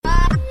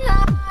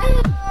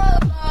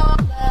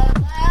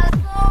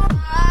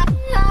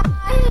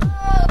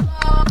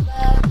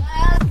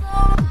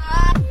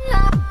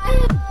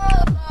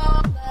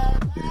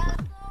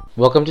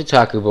Welcome to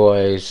Taku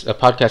Boys, a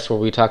podcast where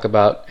we talk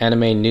about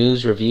anime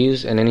news,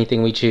 reviews, and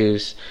anything we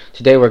choose.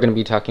 Today we're going to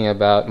be talking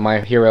about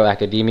My Hero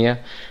Academia,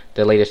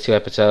 the latest 2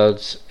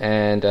 episodes,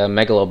 and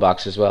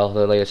Megalobox as well,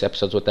 the latest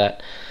episodes with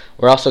that.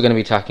 We're also going to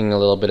be talking a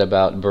little bit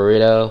about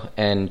Burrito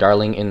and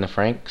Darling in the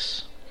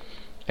Franxx,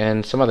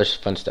 and some other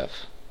fun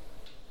stuff.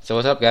 So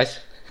what's up, guys?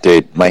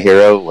 Dude, My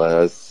Hero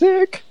was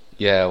sick.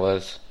 Yeah, it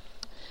was.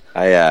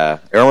 I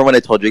remember when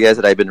I told you guys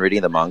that I've been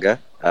reading the manga.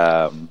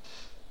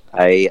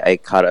 I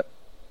caught up.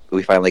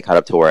 We finally caught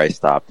up to where I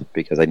stopped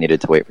because I needed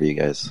to wait for you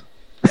guys.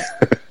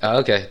 Oh,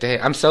 okay. Dang,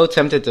 I'm so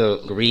tempted to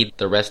read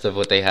the rest of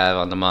what they have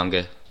on the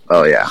manga.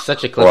 Oh yeah,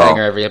 Such a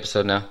cliffhanger every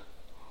episode now.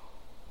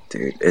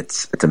 Dude,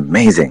 it's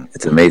amazing.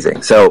 It's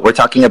amazing. So we're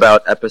talking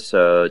about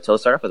episode. So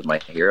let's start off with My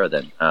Hero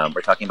then.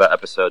 We're talking about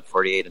episode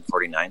 48 and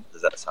 49.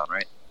 Does that sound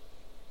right?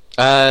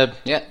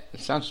 Yeah,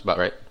 it sounds about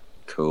right.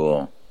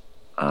 Cool.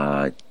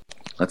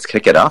 Let's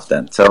kick it off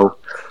then. So,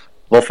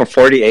 well, for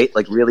 48,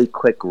 like really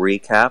quick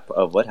recap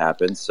of what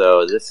happened.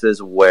 So this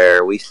is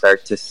where we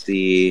start to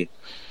see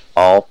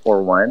All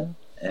for One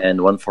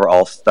and One for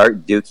All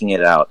start duking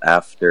it out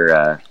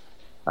after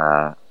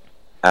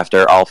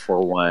All for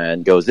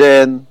One goes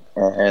in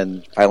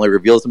and finally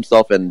reveals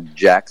himself and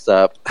jacks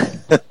up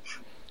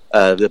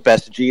the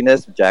best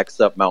genus,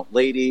 jacks up Mount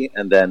Lady,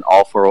 and then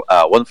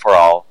One for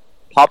All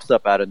pops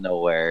up out of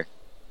nowhere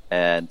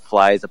and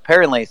flies.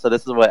 Apparently, so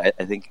this is what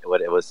I think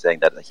what it was saying,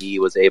 that he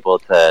was able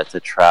to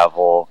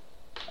travel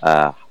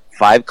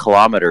 5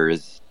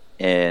 kilometers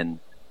in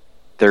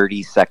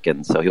 30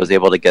 seconds. So he was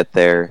able to get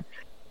there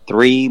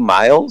 3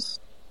 miles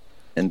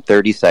in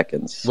 30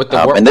 seconds. With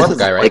the and this warp is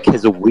guy, right? like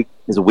his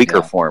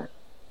weaker form.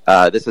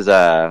 This is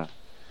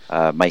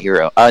My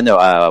Hero.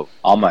 No,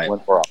 All Might. One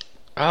for All.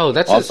 Oh,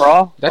 that's All his, for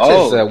All? That's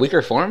Oh. his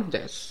weaker form?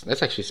 That's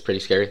actually pretty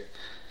scary.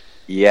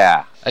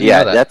 Yeah, I didn't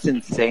know that. that's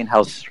insane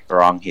how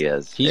strong he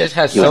is. He just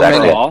has He was so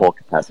actually many. at full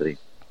capacity.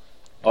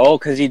 Oh,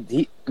 because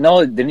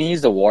didn't he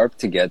use the warp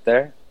to get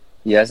there?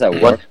 He has that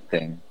warp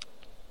thing.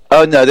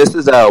 Oh no, this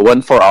is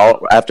One for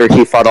All. After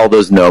he fought all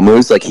those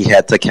Nomus, like he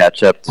had to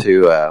catch up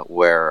to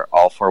where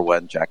All for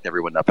One jacked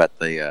everyone up at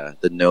the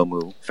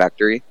Nomu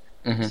factory.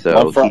 Mhm.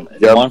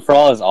 So One for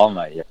All is All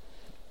Might.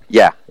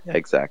 yeah,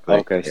 exactly.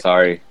 Okay,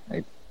 sorry.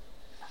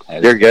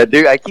 You're good,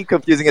 dude. I keep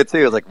confusing it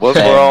too. It's like One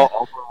for All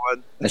for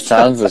One. It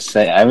sounds the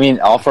same. I mean,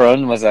 All for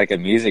One was like a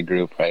music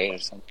group, right, or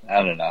something.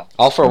 I don't know.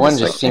 All for I'm One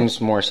just just like- seems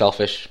more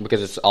selfish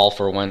because it's all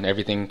for one,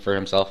 everything for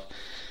himself.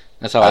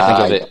 That's how I think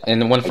of it.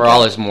 And the One for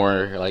All is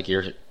more like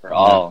you're For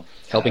all.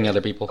 helping other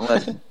people.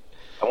 I'm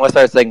gonna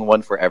start saying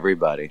One for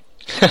Everybody.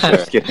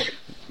 Just kidding.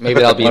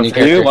 Maybe that'll be a One new for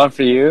you, character. one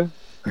for you.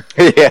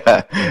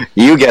 Yeah,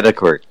 you get a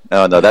quirk.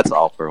 No, that's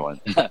All for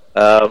One.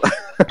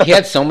 He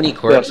had so many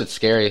quirks, it's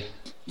scary.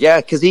 Yeah,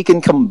 because he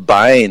can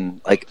combine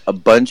like a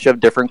bunch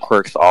of different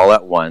quirks all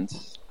at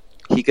once.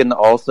 He can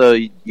also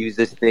use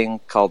this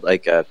thing called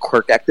like a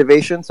quirk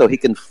activation, so he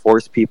can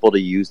force people to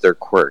use their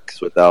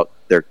quirks without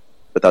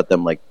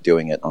them like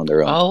doing it on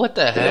their own. Oh, what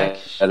the heck?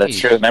 Yeah, that's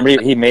Jeez. true. Remember,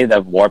 he made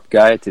that warp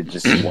guy to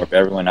just warp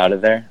everyone out of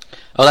there.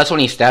 Oh, that's when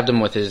he stabbed him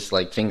with his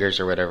like fingers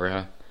or whatever,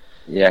 huh?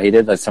 Yeah, he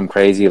did like some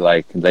crazy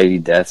like Lady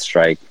Death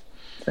Strike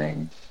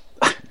thing.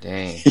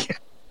 Dang.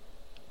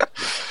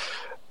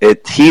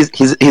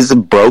 He's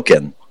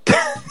broken.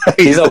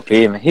 He's OP,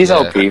 man. He's Yeah.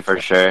 OP for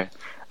sure.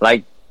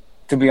 Like,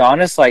 to be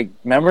honest, like,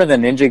 remember the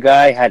ninja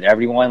guy had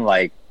everyone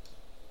like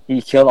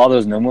he killed all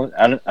those Nomu.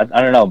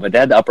 I don't know, but they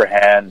had the upper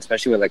hand,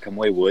 especially with like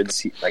Kamui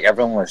Woods. Like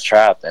everyone was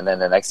trapped, and then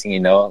the next thing you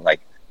know, like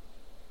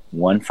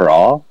One for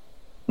All,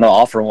 no,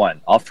 All for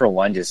One. All for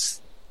One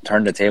just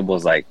turned the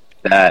tables like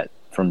that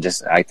from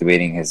just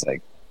activating his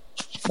like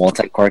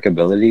multi quirk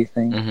ability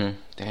thing. Mm-hmm.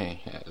 Dang,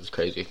 yeah, it's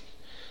crazy.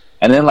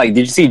 And then, like,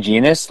 did you see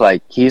Genus?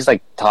 Like, he's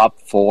like top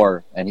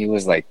 4, and he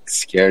was like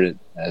scared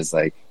as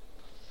like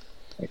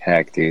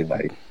heck, dude.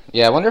 Like,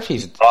 Yeah, I wonder if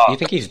he's. Do you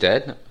think he's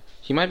dead?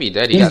 He might be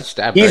dead. He got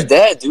stabbed. He's right?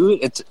 dead, dude.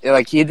 It's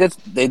like they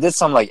did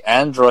some like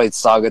Android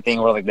Saga thing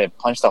where like they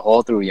punched a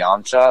hole through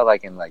Yamcha,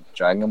 like in like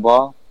Dragon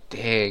Ball.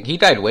 Dang, he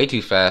died way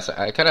too fast.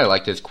 I kind of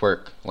liked his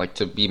quirk, like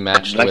to be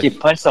matched Like with he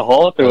punched a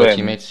hole through other him,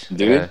 teammates.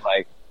 dude. Yeah.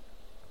 Like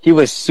he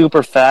was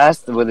super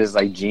fast with his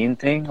like gene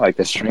thing, like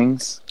the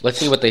strings, Let's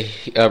see what the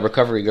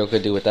recovery girl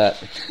could do with that.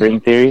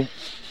 string theory.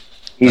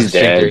 He's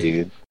String dead,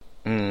 theory.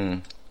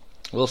 dude.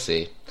 We'll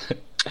see.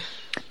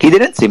 He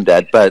didn't seem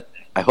dead, but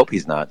I hope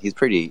he's not. He's a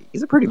pretty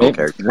cool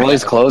character. Well,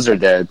 his clothes are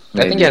dead.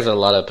 I think he has a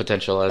lot of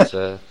potential as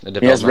a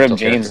He has ripped developmental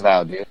jeans character.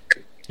 now,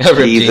 dude.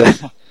 Ripped He's,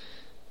 jeans.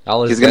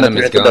 All his he's gonna venom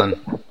is fit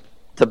gone.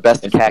 the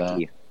best It's,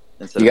 khaki.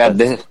 instead You of got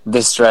best-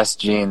 distressed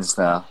jeans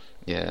now.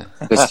 Yeah.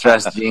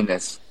 Distressed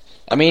Genus.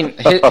 I mean,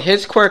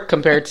 his quirk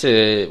compared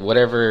to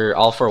whatever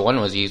All for One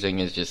was using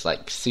is just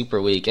like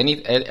super weak.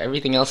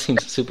 Everything else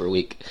seems super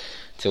weak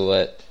to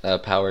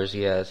what powers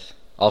he has.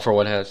 All for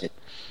One has.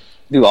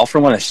 Dude, All for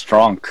One is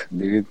strong,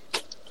 dude.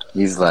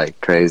 He's like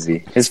crazy.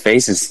 His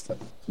face is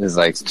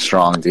like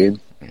strong, dude.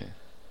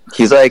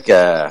 He's like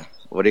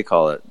what do you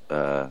call it?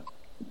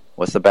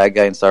 What's the bad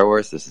guy in Star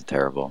Wars? This is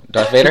terrible.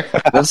 Darth Vader?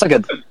 Looks like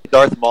a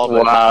Darth Maul.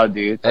 wow,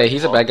 dude. Hey,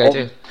 he's a bad guy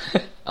too.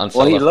 on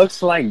Well, Solo. he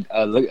looks like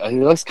he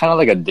looks kind of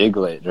like a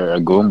Diglett or a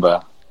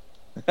Goomba.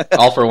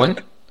 All for one.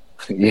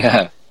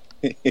 Yeah,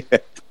 Yeah,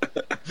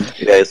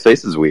 his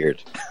face is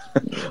weird.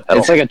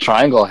 it's like a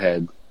triangle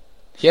head.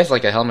 He has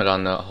like a helmet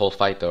on the whole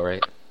fight, though,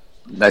 right?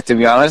 Like, to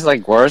be honest,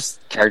 like worst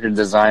character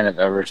design I've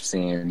ever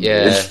seen.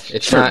 Yeah, dude.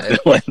 it's For not.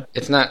 villain.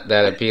 It's not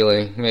that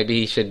appealing. Maybe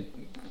he should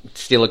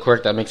steal a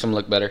quirk that makes him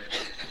look better.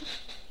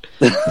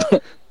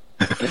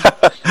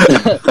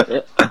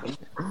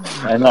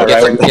 I know, Get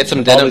right? some- get some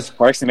All denim. his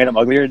sparks that made him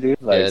uglier,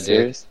 dude. Like, Yeah, dude.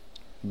 serious.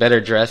 Better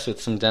dress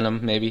with some denim,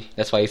 maybe.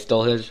 That's why he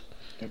stole his.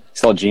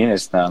 He's all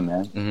genius now,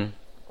 man. Hmm.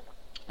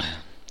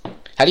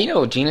 How do you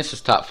know Genus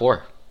is top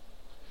 4?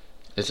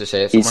 Does it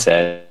say it He somewhere?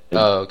 said.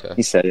 Oh, okay.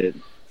 He said it.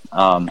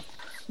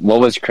 What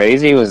was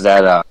crazy was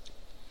that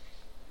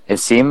it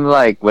seemed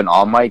like when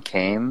All Might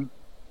came,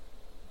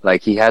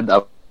 like he had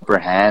the upper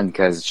hand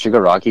because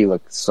Shigaraki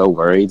looked so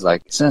worried,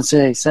 like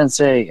Sensei,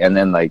 Sensei, and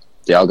then like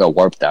they all got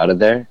warped out of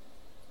there.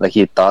 Like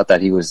he thought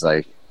that he was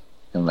like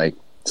in like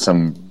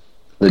some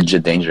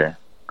legit danger.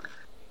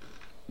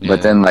 Yeah.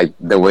 But then like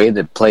the way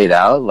that played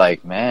out,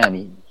 like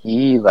man,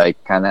 he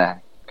like kind of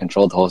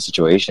controlled the whole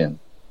situation.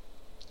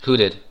 Who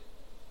did?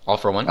 All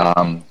for one?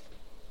 Oh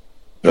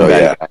that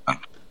yeah. guy,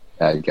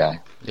 that guy.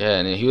 Yeah,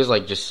 and he was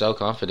like just so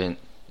confident.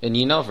 And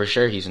you know for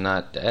sure he's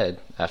not dead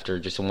after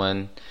just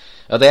one.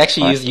 Oh, they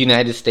actually What? used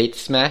United States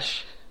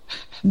Smash?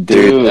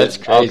 Dude, that's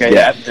crazy. Okay,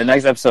 Yeah. the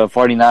next episode,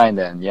 49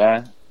 then,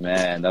 yeah?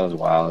 Man, that was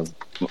wild.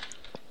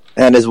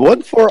 And is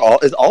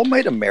All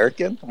Might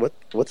American?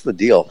 What's the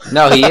deal?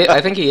 No,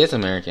 I think he is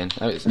American.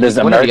 Does One of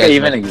you America guys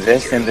even might-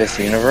 exist in this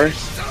universe?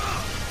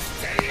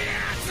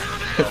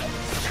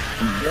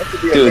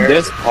 Dude,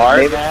 this part,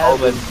 Maybe man,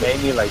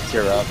 made me like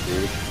tear up,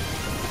 dude.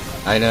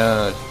 I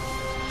know.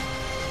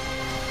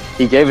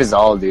 He gave his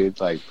all, dude,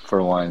 like,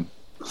 for one.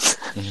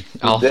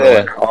 All for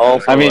Yeah, one. all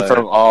for I mean, one.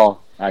 for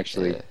all,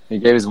 actually. Yeah. He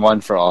gave his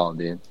one for all,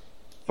 dude.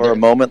 For a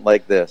moment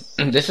like this.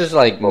 This is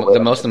like the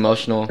most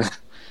emotional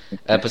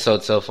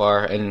episode so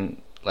far,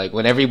 and like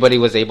when everybody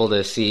was able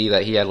to see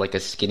that he had like a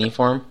skinny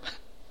form,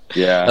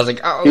 Yeah. I was like,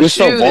 "Oh He was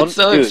so shoot, it's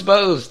so dude.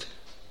 exposed."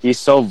 He's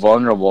so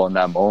vulnerable in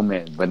that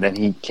moment, but then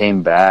he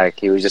came back.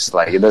 He was just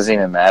like, it doesn't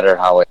even matter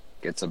how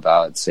it's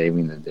about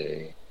saving the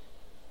day.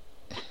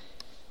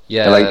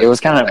 Yeah, Like it was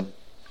kind of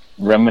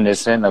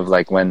reminiscent of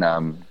like when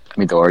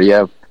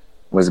Midoriya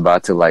was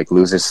about to like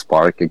lose his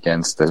spark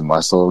against the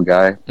muscle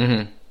guy.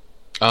 hmm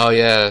Oh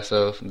yeah,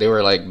 so they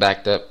were like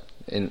backed up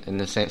in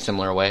the same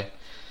similar way.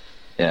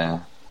 Yeah.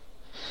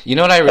 You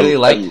know what I really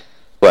liked?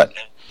 What?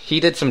 He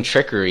did some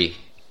trickery,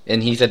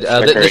 and he said, "This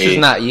is Trickery.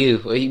 not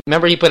you."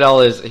 Remember,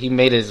 he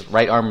made his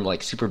right arm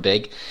like super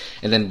big,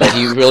 and then but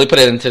he really put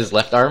it into his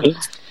left arm,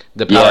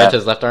 the power Yeah. into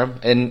his left arm.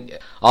 And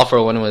All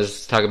for One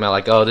was talking about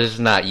like, "Oh, this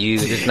is not you.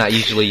 This is not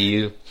usually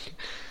you."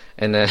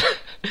 And then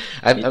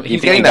You he's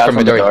think getting he that got from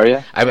it from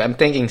Midoriya. Midoriya? I'm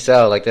thinking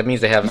so. Like that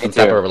means they have Me some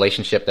type too. of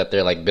relationship that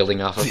they're like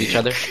building off of each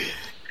other.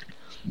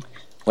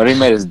 What if he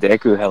made his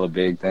Deku hella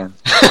big then?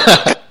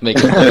 Make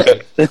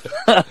it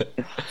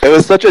It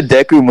was such a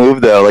Deku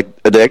move though. Like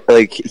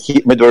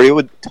Midoriya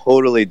would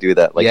totally do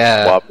that. Like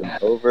Yeah. swap him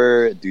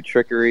over, do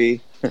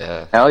trickery.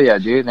 yeah. Hell yeah,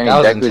 dude. Then That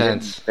was Deku hit him in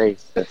intense. the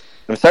face.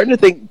 I'm starting to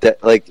think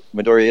that like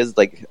Midoriya is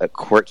like a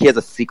quirk. He has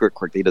a secret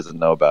quirk that he doesn't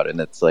know about, and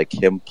it's like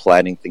him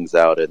planning things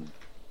out and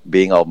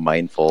being all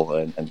mindful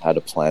and how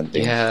to plan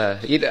things. Yeah,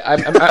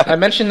 I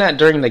mentioned that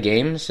during the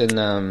games,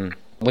 and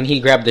when he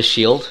grabbed the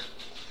shield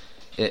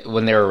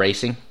when they were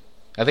racing,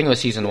 I think it was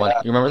season 1.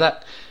 You remember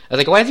that? I was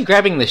like, why is he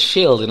grabbing the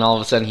shield, and all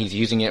of a sudden he's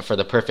using it for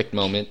the perfect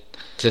moment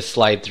to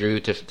slide through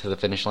to the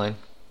finish line?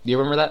 Do you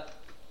remember that?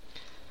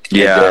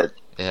 Yeah.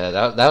 Yeah,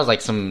 that was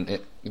like some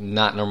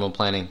not normal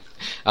planning.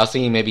 I was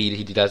thinking maybe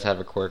he does have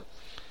a quirk.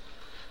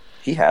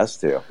 He has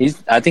to.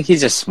 I think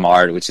he's just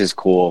smart, which is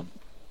cool.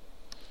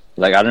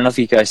 Like, I don't know if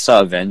you guys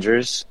saw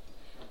Avengers.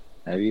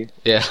 Have you?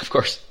 Yeah, of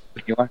course.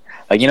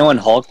 Like, you know when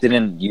Hulk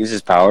didn't use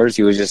his powers,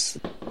 he was just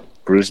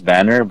Bruce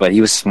Banner, but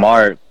he was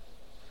smart.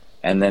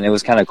 And then it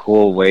was kind of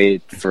cool way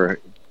to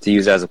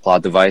use as a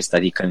plot device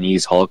that he couldn't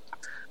use Hulk,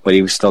 but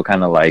he was still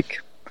kind of like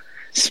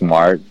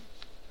smart.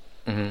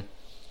 hmm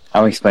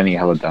I'm explaining it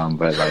hella dumb,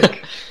 but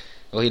like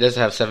Well, he does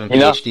have 7 You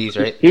know, PhDs,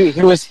 right?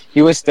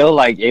 he was still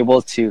like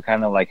able to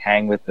kind of like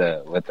hang with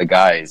the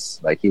guys.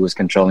 Like he was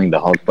controlling the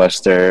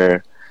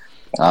Hulkbuster,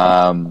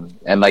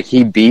 and like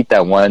he beat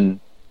that one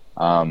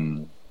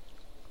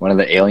of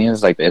the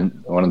aliens, like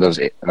one of those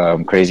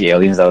crazy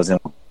aliens that was in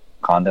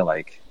Wakanda.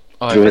 Like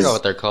Oh, I he was- forgot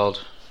what they're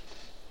called.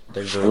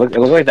 There's it looked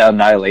like the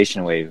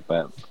Annihilation Wave,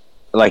 but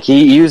like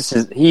he was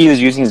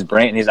using his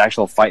brain, his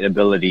actual fight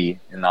ability,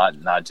 and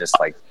not just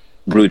like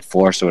brute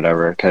force or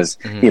whatever. Because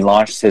he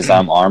launched his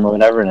arm or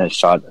whatever, and it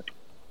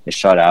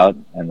shot out,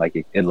 and like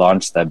it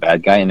launched that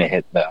bad guy, and it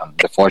hit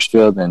the force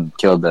field and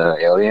killed the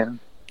alien.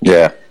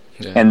 Yeah.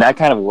 Yeah. And that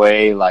kind of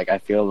way, like I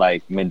feel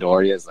like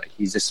Midoriya is like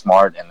he's just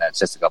smart, and that's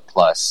just like a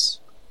plus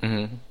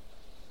hmm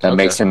that Okay.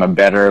 makes him a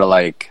better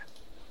like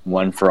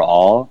one for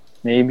all,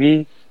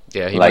 maybe.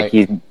 Yeah, he Like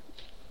might.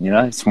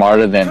 he's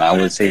smarter than I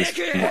would say,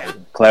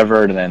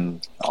 clever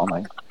than All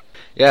Might.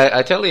 Yeah,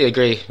 I totally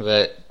agree,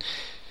 but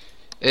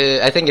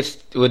I think it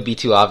would be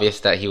too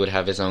obvious that he would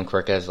have his own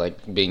quirk as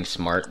like being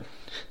smart.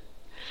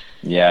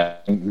 Yeah,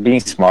 being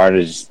smart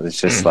is it's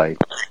just like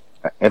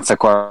it's a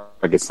quirk.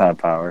 It's not a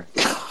power.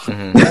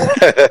 Mm-hmm.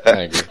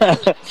 I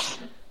agree.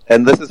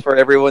 And this is for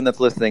everyone that's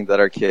listening that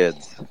are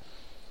kids.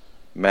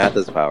 Math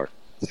is power.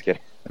 Just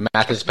kidding.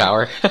 Math is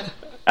power.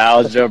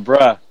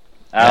 Algebra.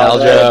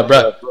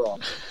 Algebra.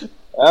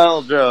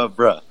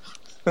 Algebra.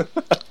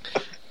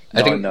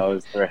 I think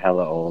knows they're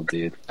hella old,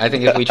 dude. I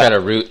think if we try to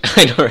root,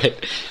 I know, right?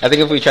 I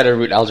think if we try to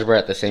root algebra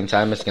at the same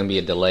time, it's gonna be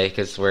a delay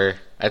because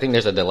I think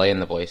there's a delay in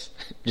the voice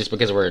just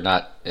because we're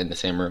not in the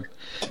same room.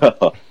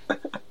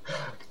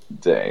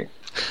 Dang.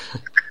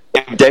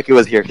 If Deku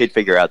was here, he'd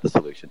figure out the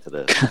solution to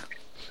this.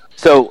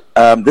 So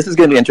this is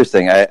gonna be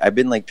interesting. I've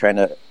been like trying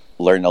to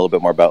learn a little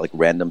bit more about like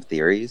random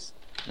theories.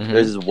 Mm-hmm.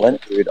 There's this one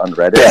dude on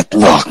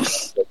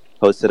Reddit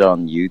posted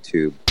on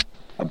YouTube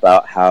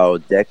about how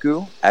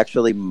Deku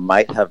actually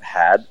might have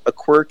had a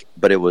quirk,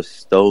 but it was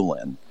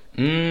stolen.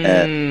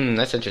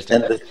 That's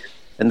interesting.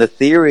 And the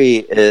theory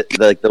is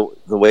like the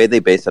way they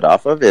base it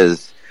off of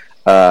is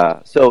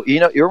so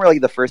you remember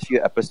like the first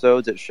few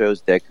episodes it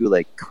shows Deku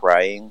like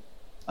crying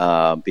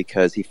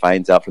because he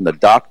finds out from the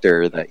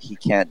doctor that he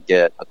can't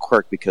get a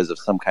quirk because of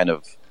some kind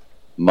of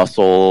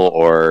muscle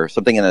or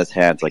something in his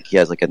hands, like he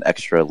has like an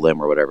extra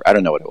limb or whatever. I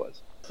don't know what it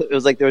was. So it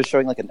was like they were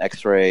showing like an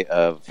X-ray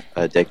of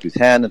Deku's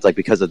hand. It's like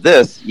because of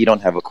this, you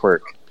don't have a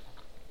quirk.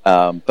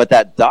 But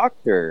that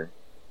doctor,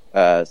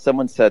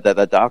 someone said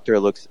that doctor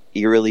looks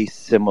eerily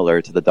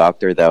similar to the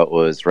doctor that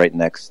was right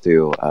next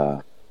to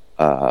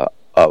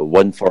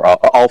One for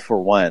All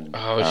for One.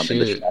 Oh in the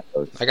shoot!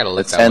 shadows. I gotta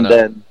look that one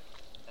up.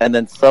 And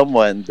then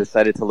someone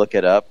decided to look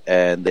it up,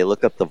 and they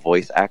looked up the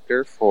voice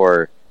actor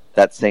for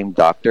that same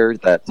doctor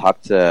that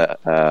talked to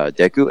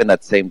Deku, and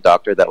that same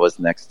doctor that was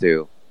next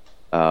to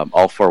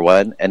All for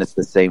One, and it's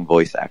the same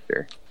voice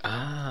actor.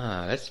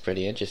 Ah, that's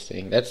pretty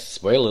interesting. That's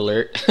spoiler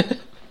alert.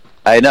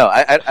 I know.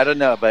 I don't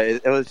know, but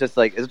it was just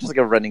like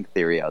a running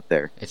theory out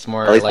there. It's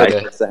more at least like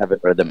I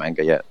haven't read the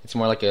manga yet. It's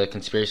more like a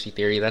conspiracy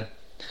theory then.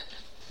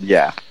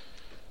 Yeah,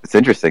 it's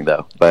interesting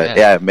though. But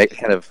it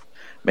kind of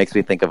makes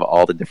me think of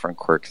all the different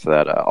quirks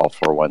that All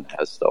for One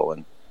has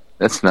stolen.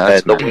 That's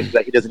nuts. The ones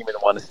that he doesn't even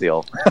want to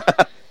steal.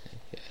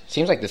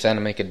 Seems like this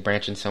anime could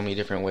branch in so many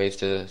different ways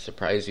to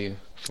surprise you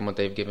from what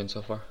they've given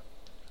so far.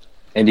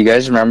 And do you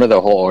guys remember the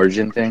whole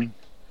origin thing?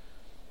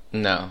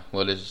 No,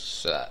 what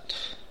is that?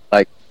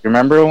 Like,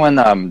 remember when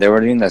they were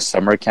doing the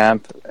summer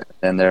camp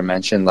and they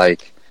mentioned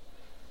like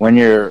when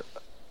you're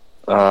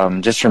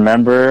just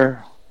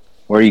remember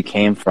where you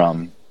came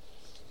from,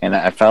 and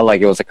I felt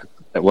like it was like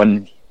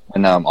when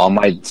All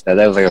Might said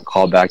that, it was like a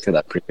callback to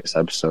that previous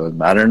episode.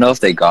 But I don't know if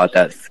they got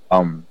that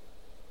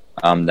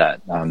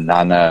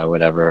Nana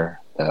whatever.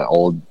 The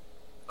old...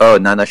 Oh,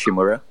 Nana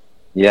Shimura?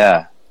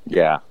 Yeah.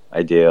 Yeah,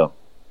 I do.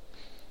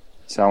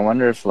 So I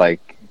wonder if,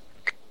 like,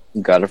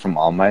 you got it from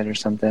All Might or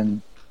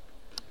something?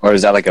 Or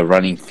is that, like, a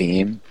running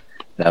theme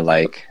that,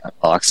 like,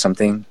 unlocks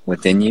something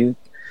within you?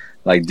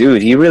 Like,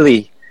 dude, he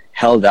really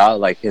held out,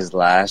 like, his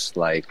last,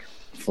 like,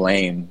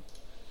 flame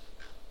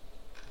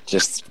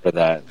just for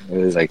that.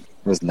 It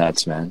was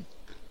nuts, man.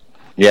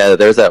 Yeah,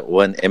 there's that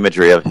one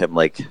imagery of him,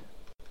 like,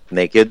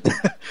 naked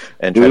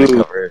and trying to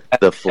cover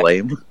the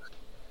flame.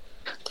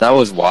 That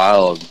was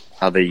wild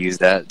how they used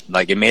that.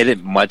 Like, it made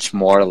it much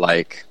more,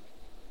 like,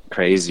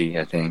 crazy,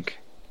 I think.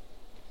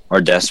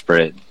 Or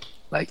desperate.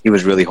 Like, he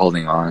was really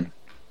holding on.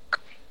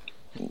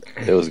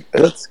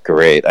 It's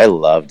great. I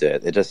loved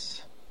it. It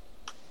just,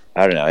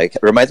 I don't know. It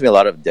reminds me a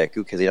lot of Deku,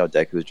 because,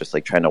 Deku is just,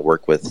 like, trying to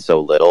work with so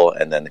little,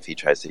 and then if he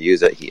tries to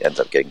use it, he ends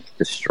up getting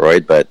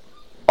destroyed. But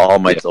All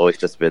Might's always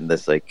just been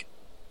this, like,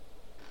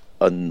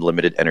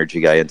 unlimited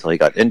energy guy until he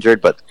got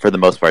injured, but for the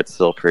most part,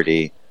 still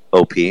pretty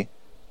OP.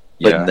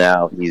 But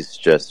now he's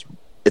just,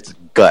 it's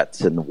guts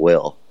and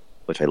will,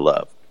 which I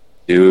love.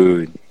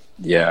 Dude,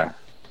 yeah.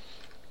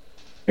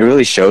 It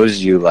really shows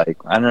you, like,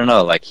 I don't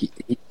know, like,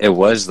 it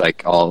was,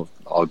 like, all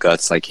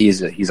guts. Like,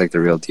 he's like, the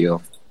real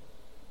deal.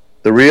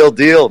 The real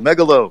deal,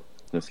 Megalo.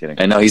 Just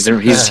kidding. I know, he's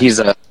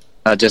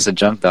not just a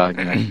junk dog,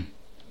 you know?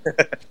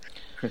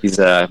 He's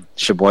a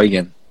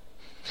Sheboygan.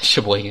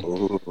 Sheboygan.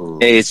 Ooh.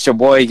 Hey, it's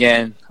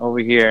Sheboygan over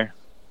here.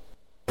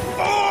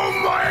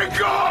 Oh my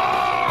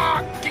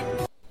god!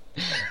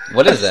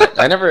 What is that?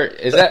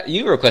 Is that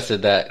you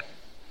requested that?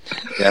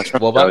 Yeah, that's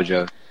from Wobot?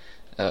 JoJo.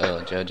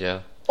 Oh,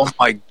 JoJo. Oh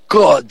my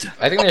god!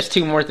 I think there's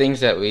two more things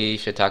that we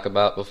should talk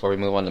about before we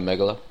move on to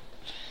Megalo.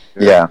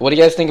 Yeah. What do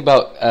you guys think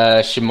about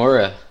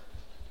Shimura?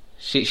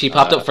 She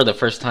popped up for the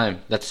first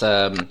time. That's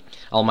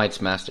All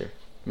Might's mentor.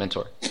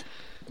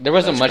 There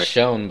wasn't much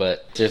shown,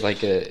 but there's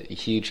like a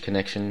huge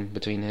connection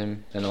between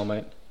him and All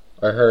Might,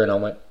 or her and All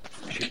Might.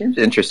 She seems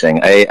interesting.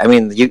 I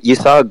mean, you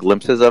saw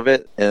glimpses of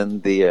it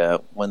in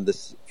the when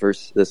this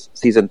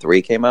season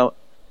 3 came out.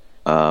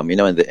 In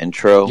the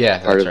intro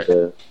part of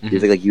the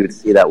music, like you would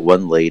see that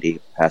one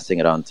lady passing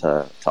it on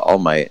to All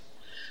Might,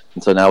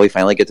 and so now we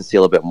finally get to see a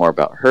little bit more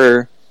about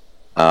her.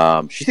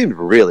 She seemed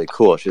really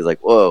cool. She's like,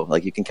 whoa,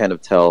 like you can kind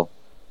of tell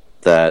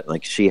that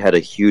like she had a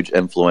huge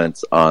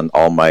influence on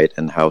All Might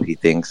and how he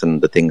thinks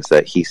and the things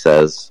that he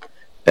says.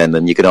 And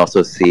then you can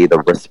also see the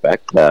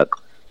respect that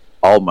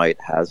All Might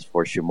has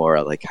for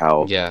Shimura, like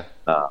how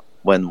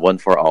when One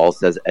for All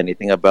says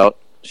anything about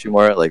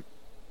Shimura, like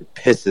it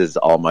pisses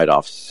All Might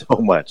off so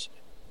much.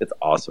 It's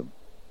awesome.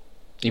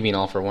 You mean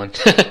All for One?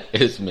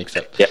 It's mixed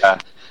up. Yeah.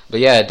 But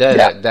yeah, it does.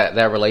 Yeah.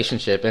 That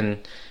relationship. And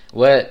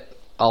what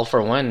All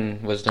for One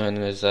was doing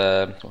is,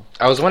 I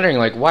was wondering,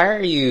 like, why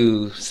are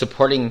you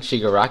supporting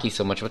Shigaraki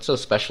so much? What's so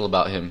special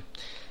about him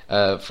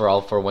for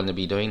All for One to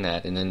be doing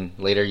that? And then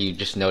later you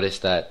just notice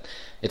that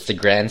it's the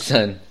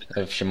grandson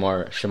of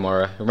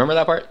Shimura. Remember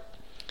that part?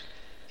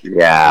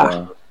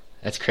 Yeah.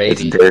 That's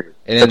crazy. It's dirty.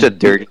 And Such a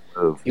dirty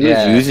move. He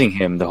was using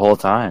him the whole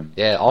time.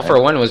 Yeah, All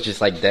for One was just,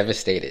 like,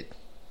 devastated.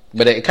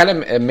 But it kind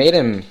of made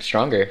him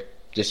stronger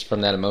just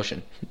from that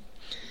emotion.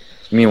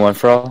 You mean One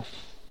for All?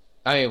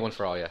 I mean, One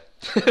for All, yeah.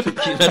 Keep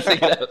messing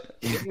it up.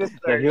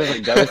 Yeah, he was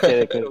like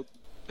devastated because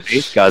his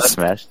face got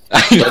smashed. I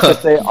know.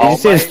 Did you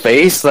see his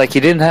face? Like, he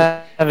didn't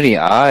have any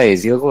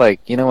eyes. He looked like,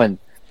 you know, when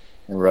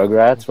in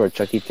Rugrats where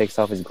Chucky takes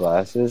off his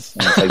glasses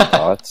and it's like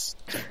dots?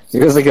 He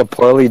was like a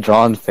poorly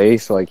drawn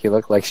face. Like, he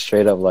looked like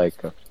straight up like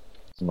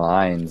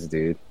lines,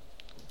 dude.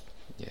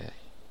 Yeah.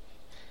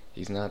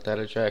 He's not that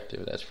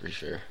attractive, that's for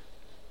sure.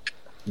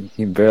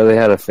 He barely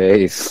had a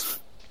face.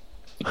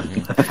 He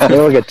looked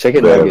like a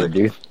chicken nugget,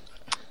 dude.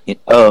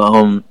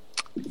 The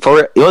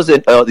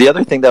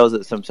other thing that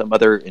was some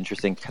other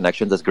interesting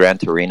connections is Gran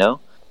Torino,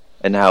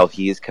 and how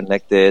he's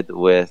connected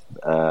with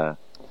what's her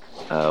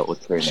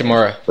name?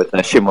 Shimura. With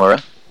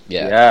Shimura.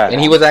 Yeah. And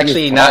he was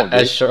actually not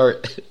as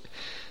short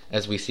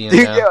as we see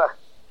him now. Yeah.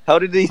 How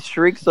did he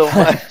shrink so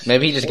much?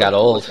 Maybe he just got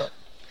old.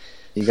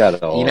 He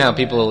got old. You know how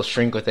people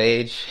shrink with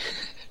age?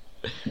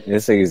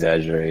 It's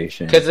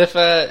exaggeration. Because if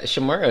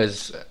Shimura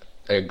is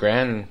a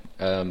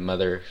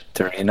grandmother,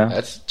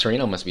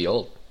 Torino must be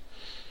old.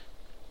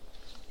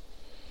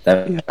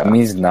 That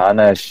means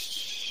Nana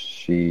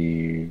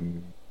Shimura?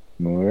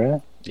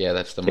 Yeah,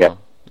 that's the mom.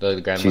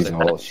 The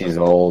grandmother. She's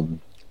old.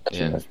 She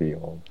Yeah. must be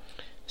old.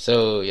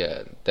 So,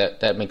 yeah,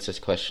 that makes us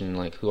question,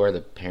 like, who are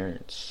the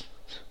parents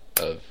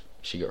of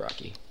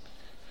Shigaraki?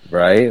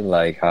 Right?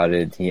 Like, how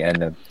did he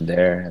end up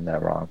there in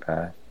that wrong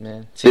path?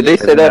 Man. Did they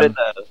say that in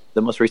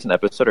the most recent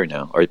episode or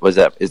no? Or is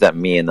that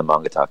me in the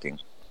manga talking?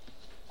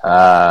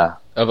 About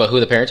who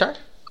the parents are?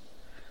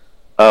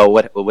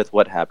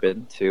 What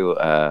happened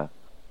to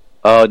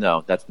oh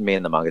no, that's me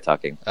in the manga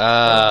talking.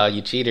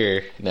 You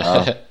cheater.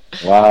 No. Oh.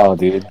 Wow,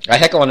 dude. I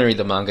heck I want to read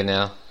the manga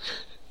now.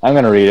 I'm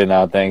gonna read it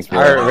now, thanks,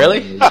 bro.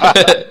 Really?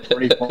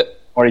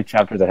 40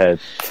 chapters ahead.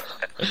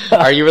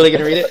 Are you really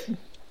gonna read it?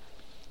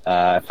 If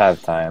I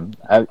have time.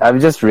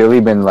 I've just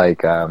really been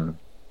like, so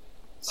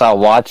I'll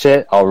watch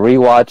it, I'll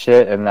rewatch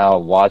it, and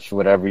I'll watch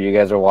whatever you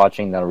guys are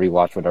watching, then I'll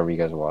rewatch whatever you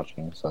guys are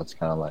watching. So it's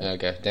kind of like,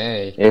 Okay,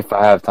 dang. if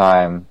I have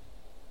time,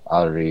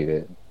 I'll read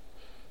it.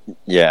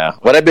 Yeah,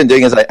 what I've been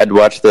doing is I'd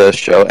watch the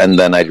show and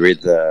then I'd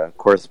read the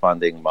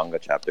corresponding manga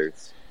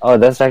chapters. Oh,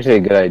 that's actually a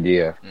good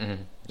idea.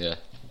 Mm-hmm. Yeah.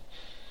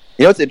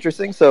 You know what's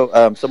interesting?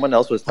 So someone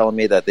else was telling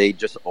me that they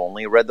just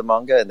only read the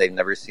manga and they've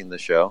never seen the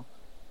show.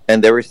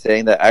 And they were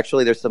saying that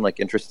actually there's some like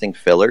interesting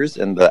fillers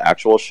in the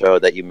actual show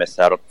that you miss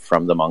out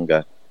from the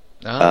manga.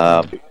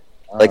 Oh.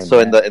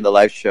 In the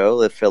live show,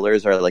 the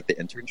fillers are like the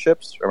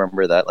internships.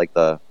 Remember that? Like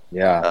the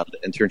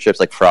internships.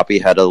 Like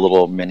Froppy had a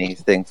little mini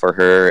thing for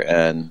her,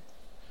 and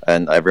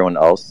everyone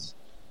else.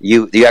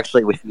 You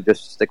actually, if you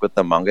just stick with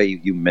the manga,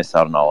 you miss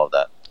out on all of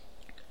that.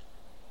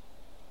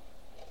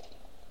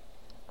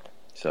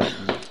 So,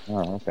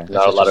 okay.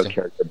 Not a lot of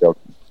character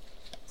building.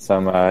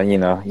 Some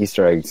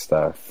Easter egg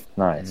stuff.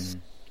 Nice.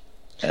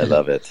 I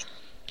love it.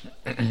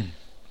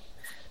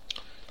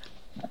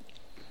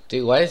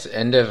 Dude, why is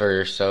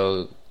Endeavor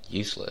so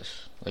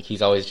useless? Like,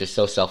 he's always just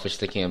so selfish,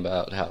 thinking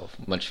about how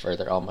much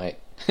further All Might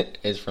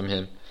is from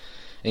him.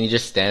 And he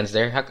just stands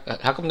there.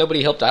 How come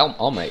nobody helped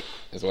All Might,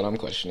 is what I'm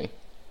questioning.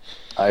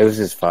 It was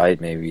his fight,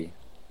 maybe.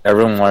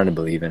 Everyone wanted to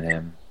believe in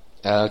him.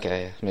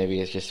 Okay, maybe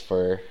it's just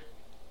for...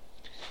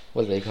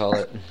 What do they call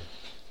it?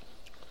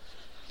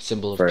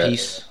 Symbol of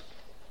peace.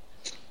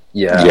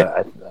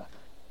 Yeah.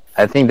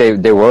 I think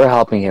they were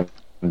helping him,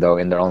 though,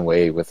 in their own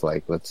way with,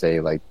 like, let's say,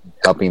 like,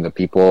 helping the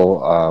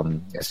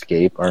people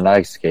escape, or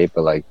not escape,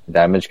 but, like,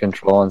 damage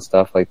control and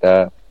stuff like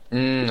that.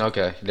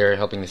 Okay. They're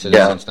helping the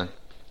citizens then.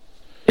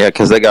 Yeah,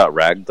 because they got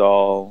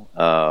Ragdoll.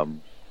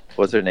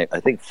 What's her name? I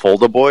think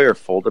Foldaboy or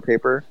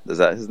Foldapaper. Is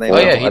that his name? Oh,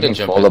 yeah, he didn't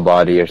jump in.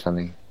 Foldabody or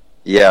something.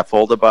 Yeah,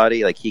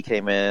 Foldabody. Like, he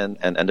came in,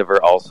 and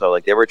Endeavor also,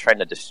 like, they were trying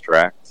to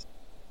distract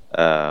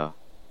All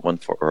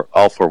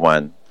for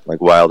One,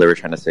 like, while they were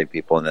trying to save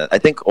people. And I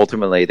think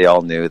ultimately they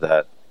all knew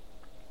that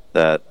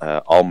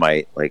All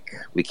Might, like,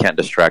 we can't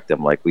distract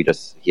him. Like,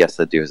 he has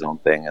to do his own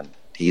thing, and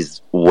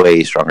he's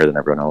way stronger than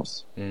everyone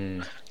else.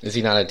 Is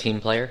he not a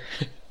team player?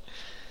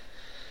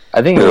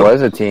 I think it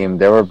was a team.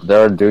 They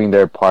were doing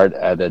their part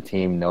as a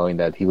team, knowing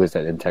that he was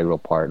an integral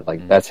part.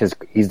 Like,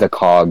 he's the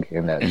cog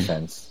in that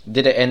sense.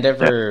 Did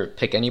Endeavor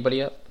pick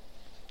anybody up?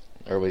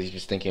 Or was he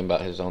just thinking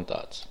about his own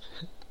thoughts?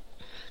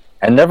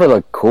 And never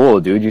looked cool,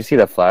 dude. You see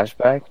the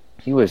flashback?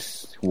 He was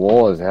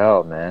swole as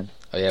hell, man.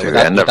 Oh yeah, Dude,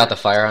 without the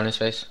fire on his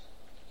face.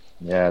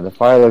 Yeah, the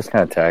fire looks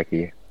kind of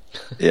tacky.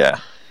 Yeah.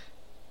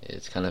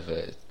 It's kind of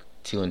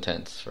too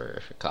intense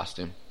for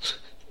costume.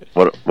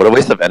 What a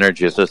waste of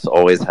energy is just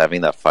always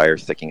having that fire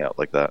sticking out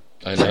like that.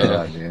 I Yeah,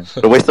 know. dude.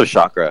 What a waste of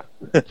chakra.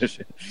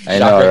 I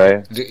know,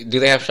 right? Do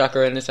they have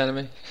chakra in this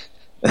anime?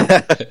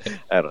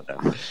 I don't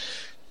know.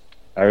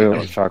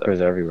 Everyone's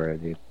chakras everywhere,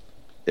 dude.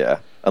 Yeah,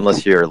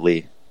 unless you're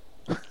Lee.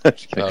 Oh,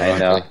 I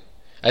know. roughly.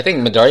 I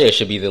think Midoriya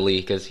should be the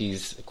lead because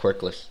he's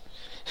quirkless,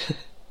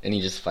 and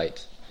he just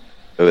fights.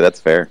 Oh, that's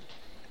fair.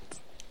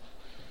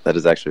 That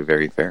is actually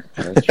very fair.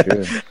 That's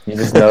true. He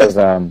just knows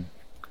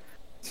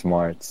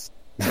smarts.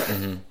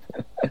 Hmm.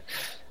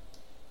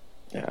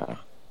 Yeah.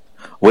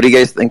 What do you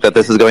guys think that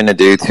this is going to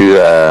do to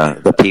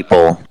the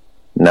people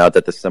now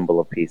that the symbol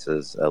of peace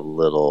is a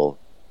little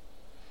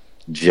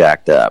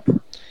jacked up?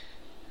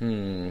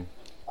 He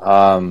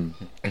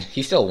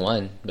still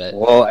won, but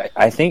Well,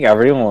 I think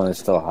everyone was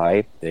still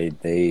hyped.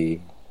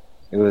 It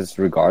was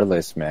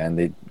regardless,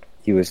 man.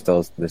 He was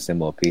still the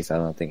symbol of peace. I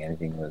don't think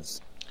anything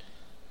was.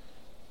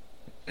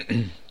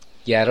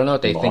 yeah, I don't know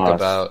what they think Lost.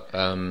 about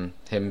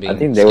him being. I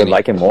think they would skinny.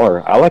 like him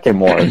more. I like him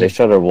more. They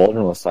showed a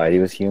vulnerable side. He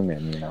was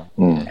human, you know,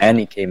 Mm. and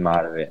he came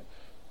out of it.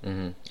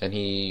 And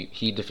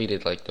he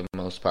defeated like the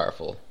most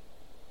powerful.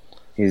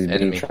 He's being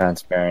Enemy.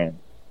 transparent.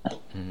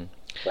 Mhm.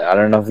 But I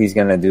don't know if he's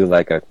gonna do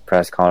like a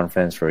press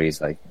conference where he's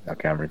like,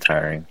 "Okay, I'm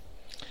retiring."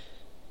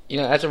 You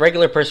know, as a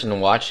regular person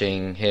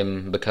watching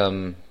him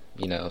become,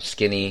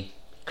 skinny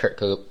Kurt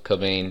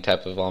Cobain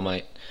type of All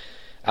Might,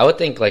 I would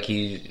think like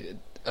he,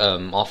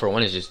 All for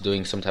One is just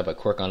doing some type of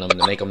quirk on him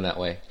to make him that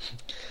way.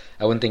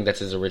 I wouldn't think that's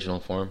his original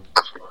form.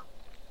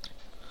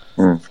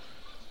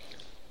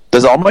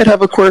 Does All Might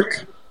have a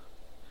quirk?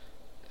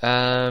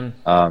 That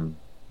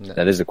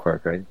is a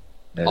quirk, right?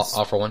 It's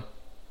All for One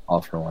all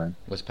for one.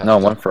 was No,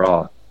 one for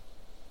all.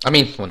 I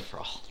mean, one for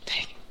all.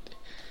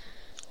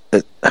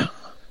 Dang.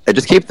 I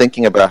just keep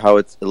thinking about how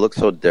it looks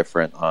so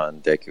different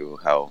on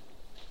Deku. How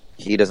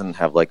he doesn't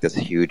have like this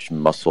huge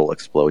muscle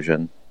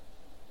explosion,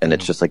 and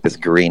it's just like this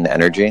green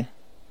energy.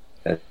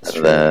 That's And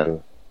true.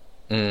 then-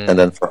 Mm. And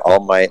then for All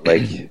Might,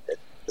 like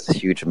this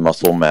huge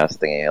muscle mass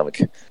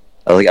thingy.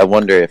 I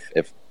wonder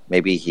if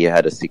maybe he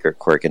had a secret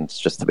quirk and it's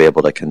just to be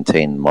able to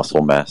contain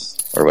muscle mass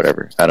or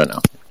whatever. I don't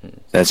know.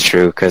 That's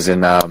true, because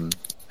in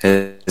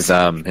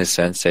his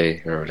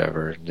sensei or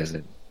whatever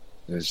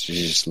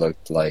she just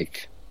looked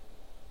like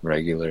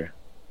regular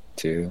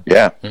too.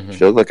 Yeah, Mhm.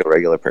 she looked like a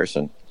regular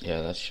person.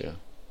 Yeah, that's true.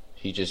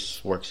 He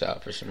just works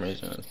out for some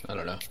reason. I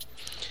don't know.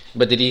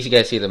 But did you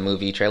guys see the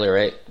movie trailer,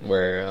 right?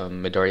 Where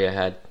Midoriya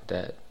had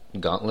that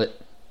gauntlet,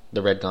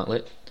 the red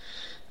gauntlet?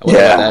 I wonder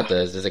Yeah. what that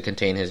does. Does it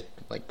contain his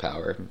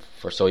power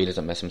so he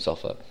doesn't mess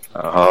himself up?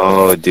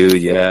 Oh,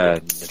 dude, yeah,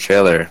 the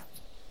trailer.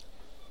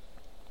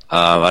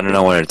 I don't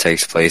know when it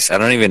takes place. I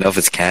don't even know if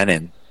it's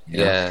canon. you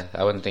know? Yeah,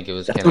 I wouldn't think it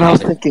was That's canon what I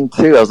was either. thinking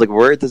too. I was like,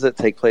 where does it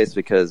take place?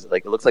 Because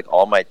like it looks like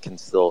All Might can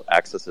still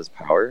access his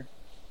power.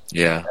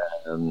 Yeah.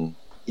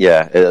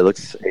 Yeah, it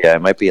looks. Yeah,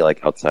 it might be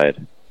like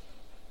outside.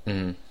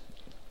 Mhm.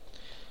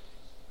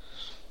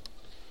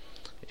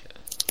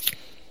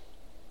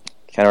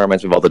 Kind of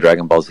reminds me of all the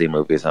Dragon Ball Z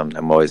movies.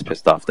 I'm always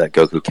pissed off that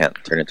Goku can't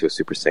turn into a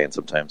Super Saiyan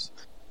sometimes.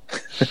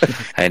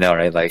 I know,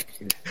 right? Like,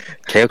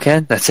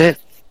 Kaioken? That's it?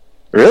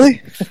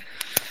 Really?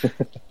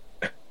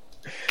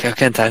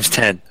 Kaioken times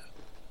 10.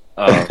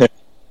 Oh,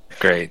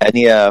 great.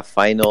 Any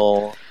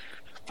final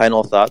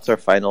thoughts or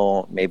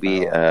final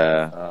maybe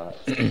what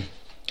do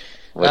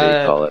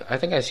you call it? I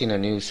think I've seen a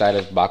new side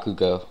of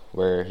Bakugo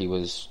where he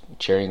was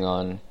cheering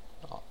on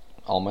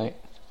All Might.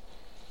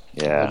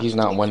 Yeah, Like, he's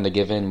not one to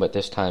give in, but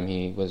this time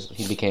he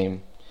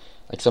became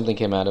like something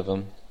came out of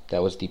him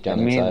that was deep I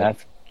down mean, inside.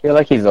 I feel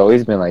like he's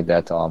always been like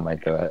that to All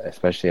Might, though,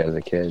 especially as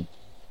a kid.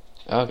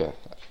 Okay.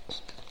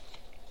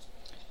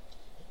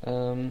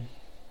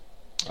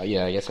 Oh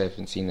yeah, I guess I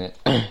haven't seen it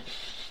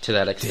to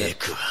that extent.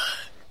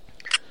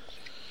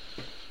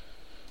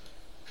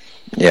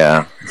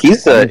 yeah.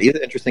 He's an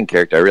interesting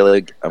character.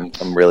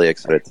 I'm really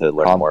excited to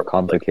learn more.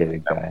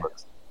 Complicated guy.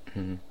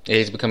 Mhm. Yeah,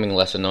 he's becoming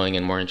less annoying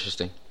and more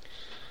interesting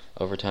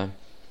over time.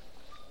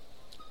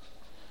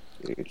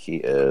 Dude, he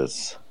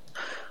is.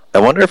 I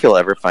wonder if you'll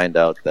ever find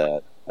out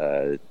that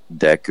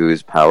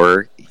Deku's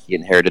power he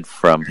inherited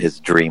from his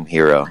dream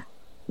hero.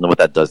 And what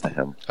that does to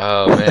him.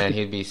 Oh man,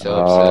 he'd be so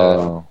upset.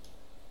 Oh.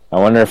 I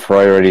wonder if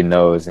Roy already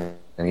knows and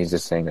he's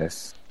just saying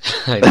this.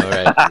 I know,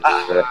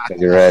 right?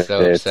 You read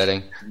So it.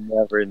 upsetting.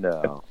 Never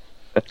know.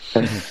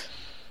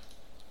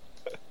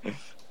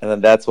 And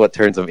then that's what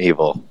turns him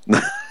evil.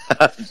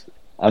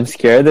 I'm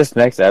scared this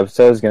next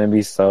episode is going to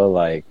be so,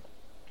 like,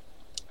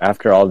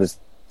 after all this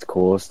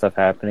cool stuff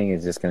happening,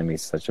 it's just going to be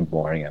such a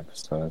boring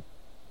episode.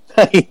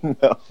 I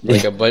know.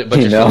 Like a bunch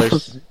You of know?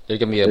 fillers. There's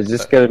gonna be It's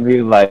just going to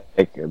be like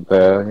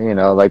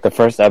the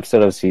first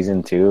episode of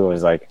season 2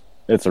 was like,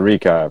 it's a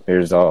recap.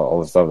 Here's all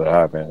the stuff that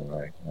happened.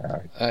 Like,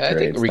 I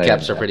think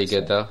recaps are pretty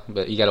good though,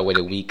 but you gotta wait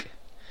a week.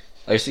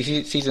 Like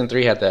season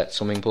 3 had that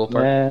swimming pool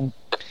part. Man,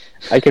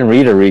 I can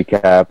read a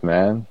recap,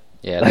 man.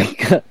 Yeah,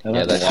 Like, I don't yeah,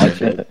 have to that's watch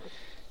true. it.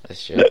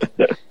 That's true.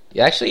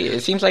 Yeah, actually,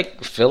 it seems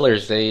like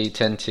fillers they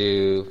tend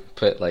to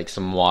put like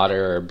some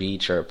water or a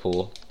beach or a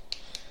pool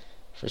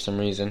for some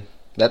reason.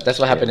 That's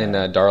what happened in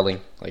Yeah.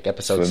 Darling, like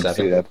episode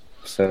 7. Swimsuit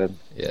episode.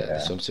 Yeah, the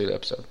swimsuit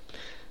episode.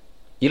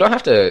 You don't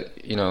have to,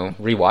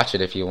 rewatch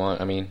it if you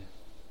want. I mean,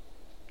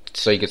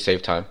 so you could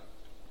save time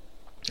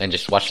and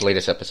just watch the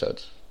latest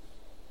episodes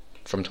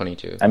from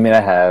 22. I mean,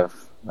 I have.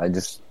 I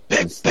just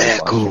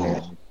stopped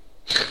watching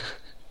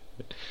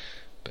it.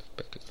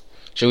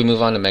 Should we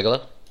move on to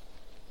Megalo?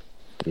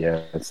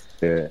 Yeah, let's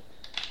do it.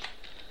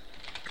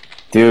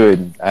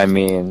 Dude, I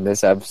mean,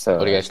 this episode,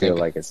 What do you I guys feel think?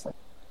 like it's like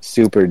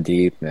super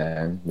deep,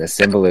 man. The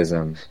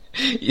symbolism.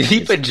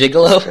 You put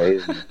Gigolo?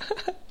 Crazy.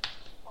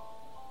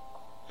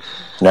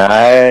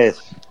 Nice.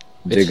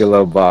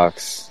 Gigolo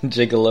box.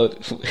 Gigolo.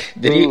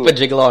 Did he put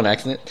Gigolo on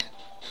accident?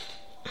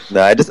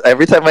 No, I just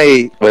every time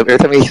you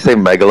say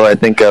Megalo, I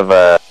think of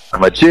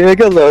I'm a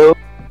gigolo.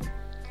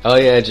 Oh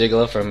yeah,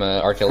 Gigolo from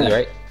R. Kelly,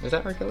 right? Was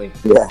that R. Kelly?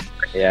 Yeah.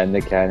 Yeah,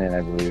 Nick Cannon,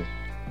 I believe.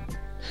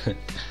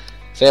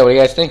 So yeah, what do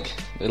you guys think?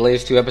 The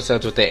latest 2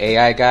 episodes with the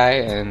AI guy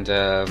and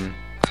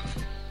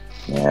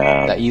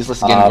Yeah. that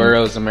useless again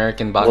Burroughs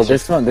American boxer.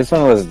 Well, this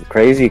one was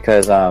crazy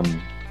because I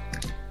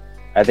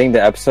think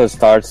the episode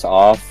starts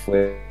off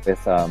with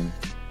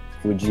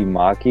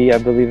Fujimaki, I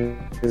believe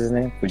is his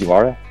name.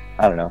 Fujiwara?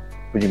 I don't know.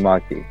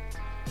 Fujimaki.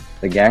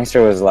 The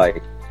gangster was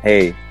like,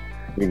 "Hey,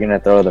 you're gonna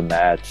throw the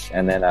match,"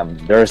 and then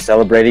they're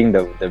celebrating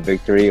the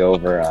victory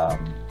over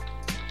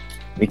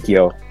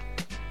Mikio,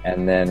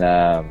 and then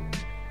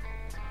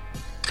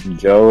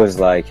Joe was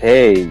like,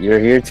 "Hey, you're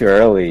here too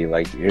early.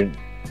 Like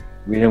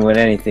we didn't win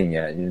anything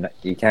yet.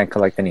 You can't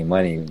collect any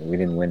money. We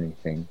didn't win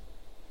anything."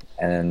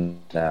 And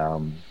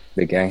then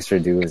the gangster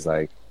dude was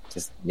like,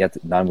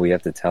 Nanbu, you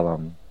have to tell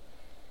him.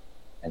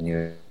 And he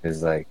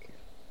was like,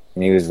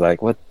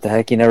 "What the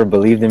heck? You never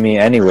believed in me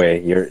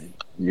anyway.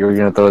 You were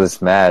gonna throw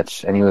this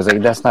match." And he was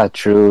like, "That's not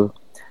true.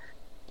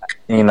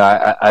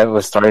 I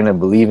was starting to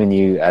believe in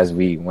you as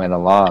we went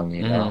along,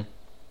 you know."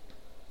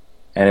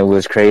 And it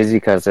was crazy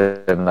because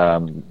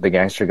the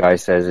gangster guy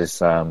says this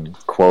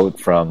quote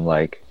from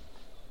like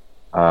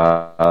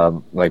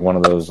one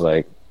of those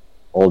like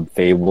old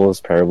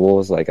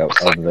parables, like of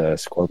the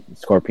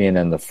scorpion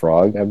and the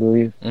frog, I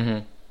believe. Mm-hmm.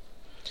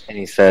 And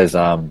he says,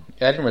 Yeah,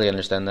 I didn't really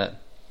understand that.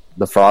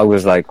 the frog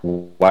was like,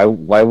 why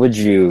would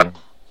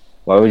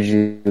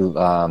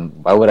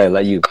I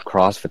let you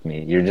cross with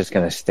me? You're just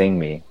gonna sting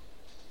me.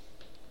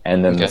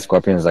 And then Okay. the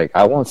scorpion is like,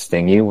 I won't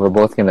sting you. We're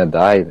both gonna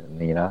die.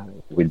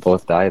 We'd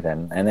both die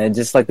then. And it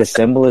just like the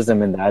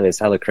symbolism in that is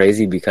hella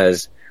crazy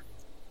because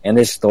in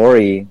this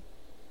story,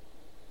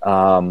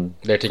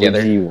 They're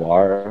together.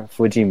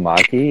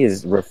 Fujimaki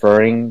is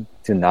referring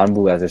to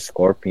Nanbu as a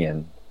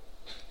scorpion.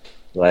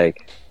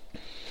 Like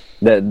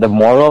the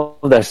moral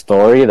of the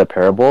story, the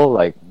parable,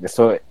 like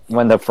so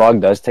when the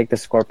frog does take the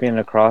scorpion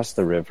across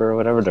the river or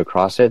whatever to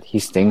cross it, he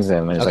stings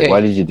him and it's Okay. like,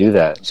 why did you do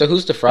that? So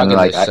who's the frog And in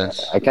like this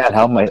sense? I can't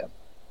help my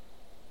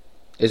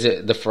Is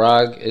it the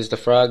frog? Is the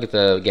frog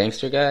the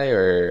gangster guy,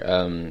 or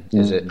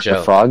is it Joe?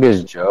 The frog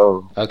is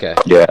Joe. Okay.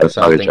 Yeah, That's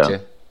what I probably think Joe.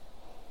 too.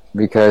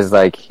 Because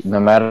like no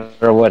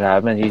matter what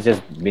happens, he's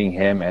just being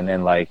him, and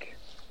then like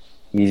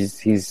he's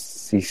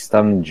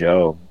stunned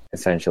Joe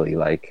essentially.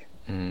 Like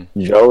Mhm.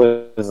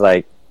 Joe is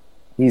like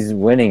he's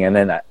winning, and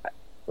then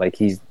like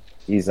he's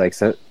like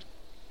so.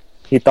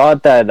 He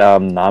thought that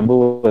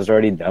Nambu was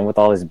already done with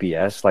all his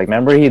BS. Like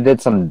remember he did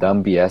some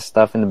dumb BS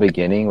stuff in the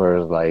beginning where it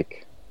was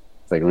like,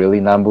 it's like really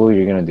Nambu,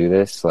 you're gonna do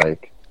this?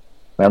 Like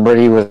remember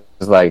he was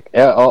like,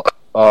 yeah,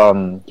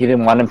 he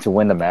didn't want him to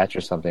win the match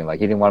or something. Like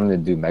he didn't want him to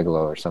do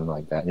Megalo or something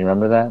like that. You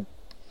remember that?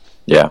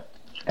 Yeah.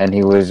 And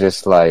he was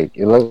just like,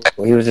 he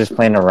was just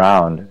playing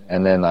around.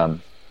 And then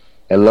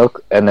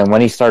and then when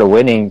he started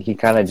winning, he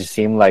kind of just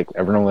seemed like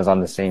everyone was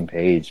on the same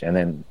page. And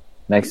then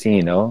next thing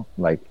you know,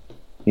 like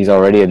he's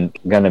already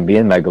gonna be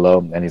in Megalo,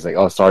 and he's like,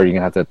 "Oh, sorry, you're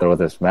gonna have to throw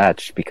this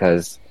match,"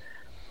 because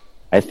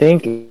I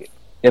think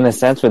in a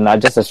sense with not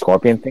just a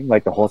scorpion thing,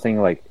 like the whole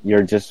thing, like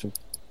you're just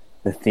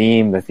the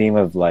theme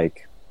of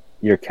like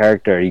your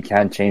character, you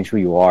can't change who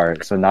you are.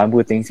 So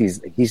Nambu thinks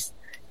he's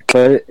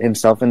put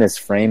himself in this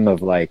frame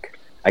of like,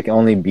 we can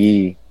only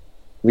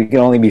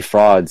be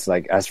frauds.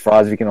 Like as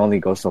frauds, we can only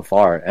go so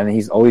far. And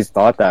he's always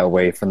thought that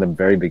way from the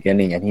very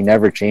beginning, and he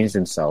never changed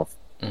himself.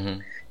 Mm-hmm.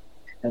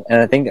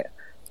 And I think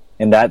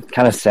in that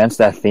kind of sense,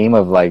 that theme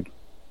of like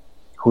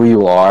who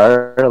you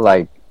are,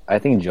 like I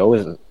think Joe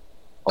is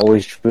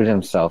always true to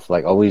himself.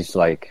 Like always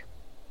like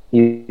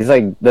he's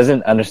like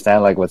doesn't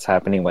understand like what's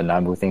happening, what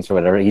Nambu thinks or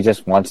whatever. He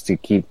just wants to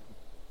keep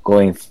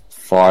going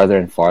farther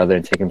and farther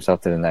and take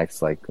himself to the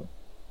next, like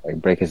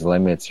break his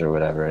limits or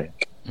whatever.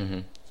 Mm-hmm.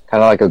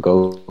 Kind of like a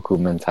Goku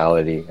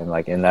mentality, and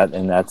like in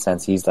that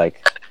sense, he's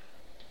like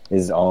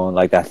his own,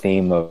 like that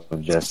theme of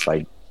just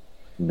like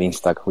being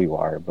stuck who you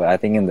are. But I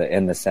think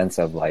in the sense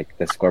of like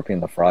the scorpion,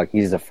 the frog,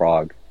 he's the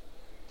frog.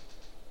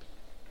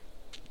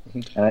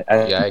 And I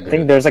agree.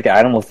 think there's like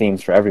animal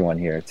themes for everyone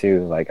here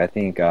too. Like I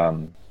think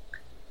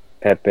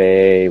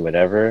Pepe,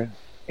 whatever,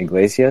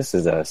 Iglesias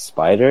is a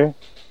spider,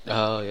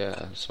 Oh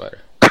yeah, spider.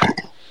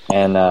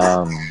 and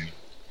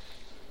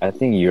I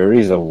think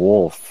Yuri's a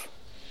wolf.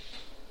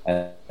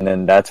 And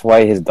then that's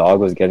why his dog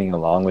was getting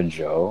along with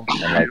Joe,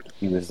 and like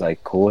he was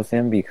like cool with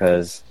him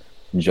because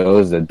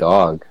Joe's the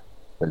dog,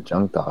 the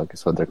junk dog.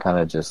 So they're kind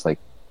of just like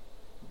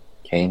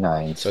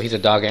canines. So he's a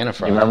dog and a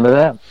frog. You remember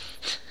that?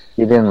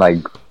 You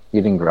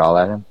didn't growl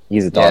at him.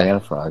 He's a dog and a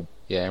frog.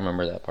 Yeah, I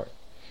remember that part.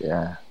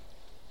 Yeah.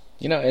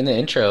 You know, in the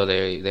intro,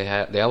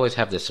 they always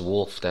have this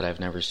wolf that I've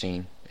never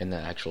seen in the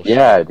actual show.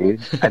 Yeah, dude.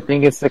 I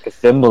think it's like a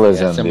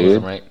symbolism, Yeah,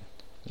 symbolism, dude. right?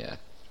 Yeah.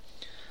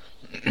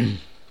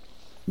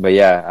 But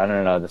yeah, I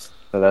don't know.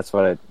 So that's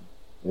what it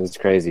was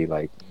crazy.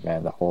 Like,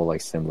 man, the whole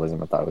like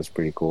symbolism I thought was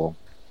pretty cool.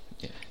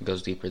 Yeah, it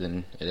goes deeper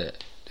than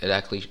it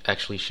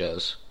actually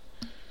shows.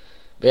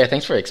 But yeah,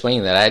 thanks for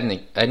explaining that. I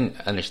didn't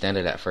understand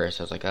it at first.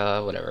 I was like,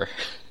 oh, whatever.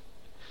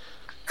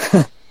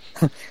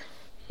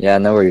 Yeah,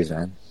 no worries,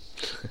 man.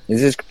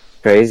 This is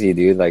crazy,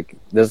 dude. Like,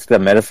 this is the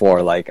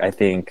metaphor. Like, I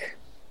think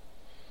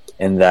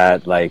in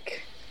that,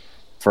 like,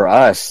 for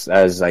us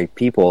as like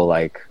people,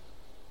 like,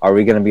 are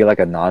we gonna be like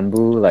a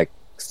Nanbu, like,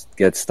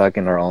 get stuck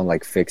in our own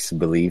like fixed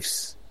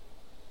beliefs,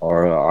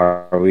 or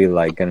are we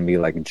like gonna be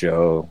like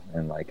Joe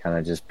and like kind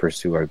of just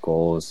pursue our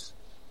goals,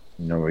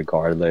 you know,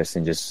 regardless,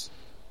 and just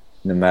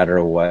no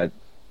matter what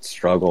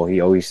struggle,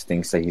 he always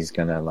thinks that he's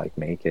gonna like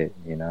make it,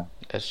 you know?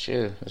 That's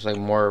true. It's like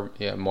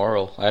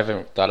moral. I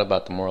haven't thought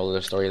about the moral of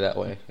the story that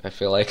way. I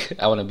feel like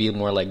I want to be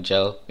more like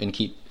Joe and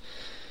keep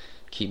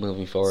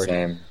moving forward.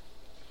 Same.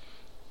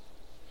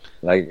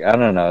 Like, I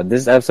don't know.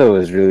 This episode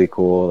was really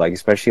cool. Like,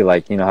 especially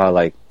like, you know how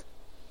like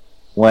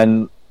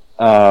when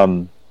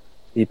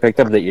he picked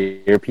up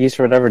the earpiece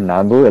or whatever,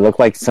 Nanbu, it looked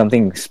like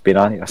something spit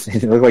on it.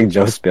 It looked like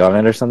Joe spit on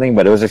it or something,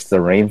 but it was just the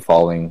rain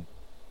falling,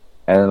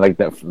 and like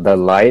the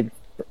light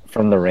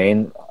from the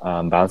rain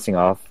bouncing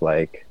off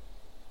like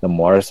the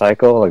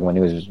motorcycle, like when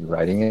he was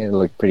riding it, it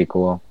looked pretty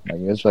cool. Like,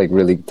 it was like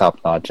really top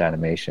notch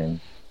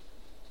animation.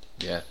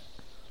 Yeah.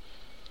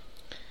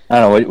 I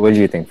don't know. What do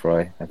you think,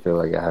 Froy? I feel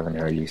like I haven't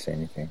heard you say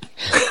anything.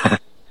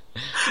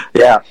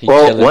 Yeah. He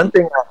Well, killed it. one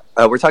thing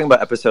we're talking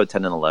about episode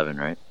 10 and 11,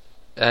 right?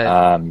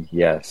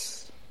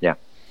 Yes. Yeah.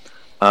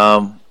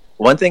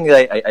 One thing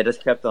that I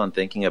just kept on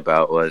thinking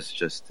about was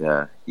just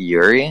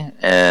Yuri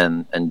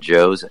and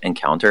Joe's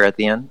encounter at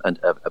the end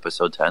of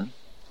episode 10.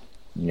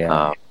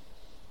 Yeah.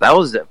 That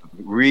was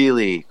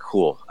really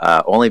cool.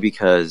 Only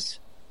because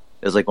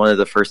it was like one of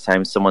the first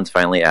times someone's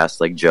finally asked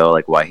like Joe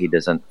like why he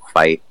doesn't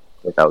fight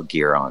without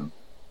gear on.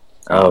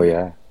 Oh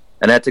yeah.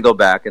 And I had to go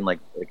back and like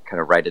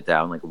kind of write it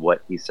down, like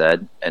what he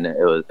said, and it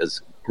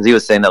was because he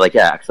was saying that like,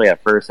 yeah, actually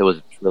at first it was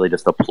really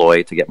just a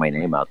ploy to get my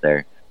name out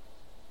there,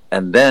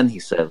 and then he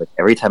said like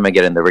every time I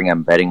get in the ring,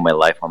 I'm betting my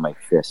life on my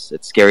fists.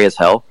 It's scary as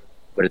hell,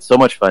 but it's so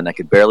much fun. I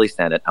could barely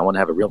stand it. I want to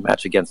have a real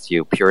match against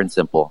you, pure and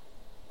simple.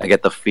 I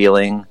get the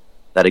feeling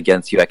that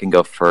against you, I can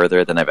go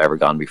further than I've ever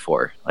gone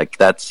before. Like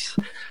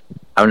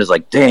I'm just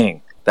like,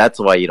 dang, that's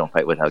why you don't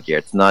fight without gear.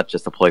 It's not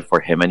just a ploy for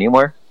him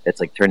anymore. It's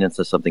like turned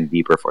into something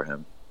deeper for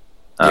him.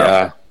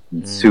 Yeah.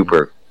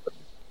 Super.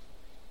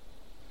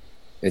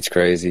 It's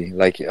crazy.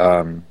 Like,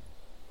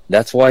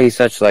 that's why he's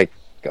such like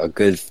a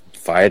good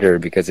fighter,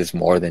 because it's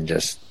more than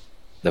just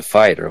the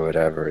fight or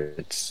whatever.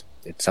 It's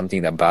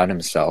something about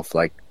himself.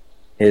 Like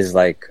his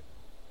I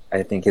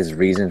think his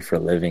reason for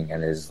living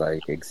and his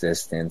like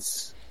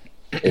existence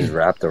is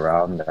wrapped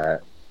around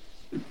that.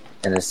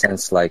 In a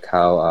sense, like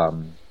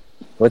how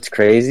what's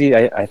crazy,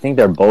 I think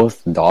they're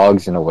both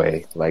dogs in a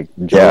way. Like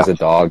Joe's a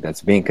dog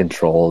that's being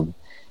controlled,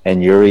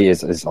 and Yuri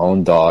is his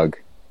own dog.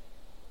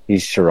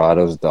 He's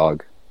Shirado's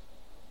dog.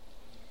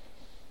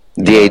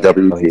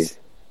 DAWG.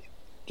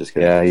 Just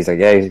kidding. Yeah, he's like,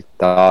 hey,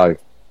 dog.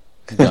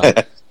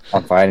 Dog.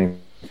 I'm fighting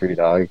for you,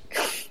 dog.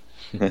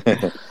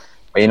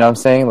 But you know what I'm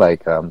saying?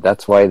 Like,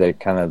 that's why they're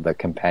kind of the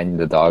companion.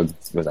 The dog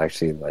was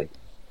actually like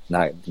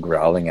not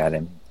growling at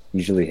him.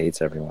 Usually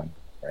hates everyone,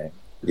 right?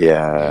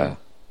 Yeah.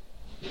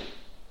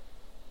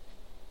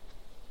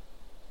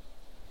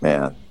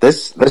 Man,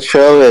 this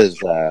show is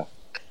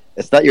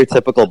it's not your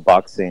typical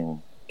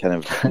boxing kind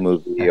of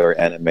movie or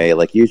anime.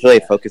 Like usually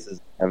it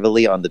focuses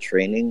heavily on the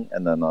training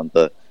and then on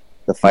the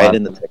fight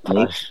and the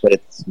technique, but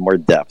it's more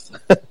depth.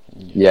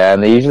 Yeah,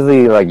 and they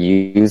usually like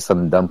use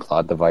some dumb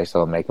plot device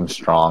that'll make him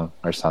strong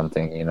or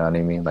something. You know what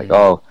I mean? Like,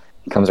 oh,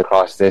 he comes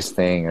across this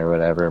thing or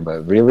whatever.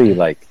 But really,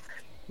 like,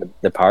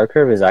 the power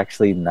curve is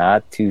actually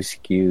not too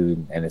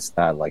skewed, and it's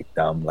not like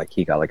dumb. Like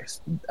he got like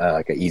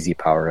an easy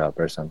power up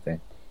or something.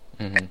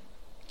 Mm-hmm.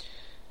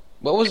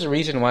 What was the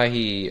reason why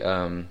he?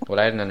 What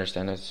I didn't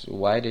understand is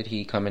why did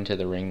he come into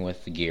the ring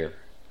with gear?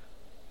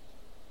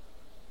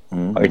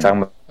 Mm-hmm. Are you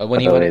talking about When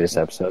he the went, latest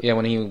episode? yeah,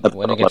 when he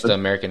went against the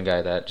American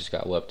guy that just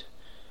got whooped.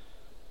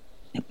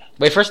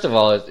 Wait, first of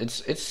all,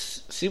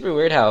 it's super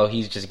weird how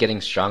he's just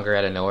getting stronger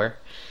out of nowhere.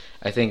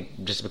 I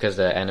think just because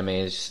the anime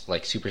is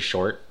like super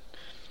short,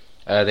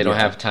 they don't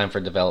have time for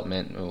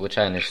development, which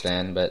I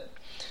understand. But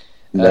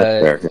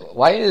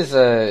why is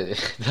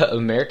the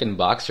American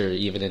boxer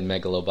even in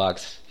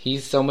Megalobox?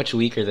 He's so much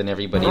weaker than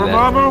everybody.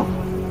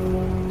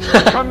 Dormammu,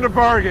 come to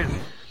bargain.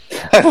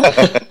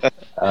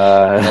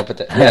 No,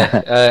 but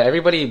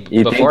everybody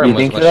before him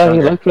was much so?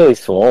 stronger. He looked really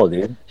swole,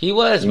 dude. He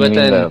was, You but mean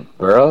then the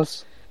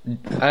Burrows?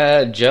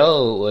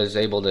 Joe was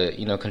able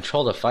to,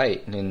 control the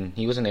fight, and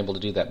he wasn't able to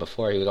do that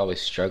before. He was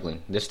always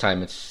struggling. This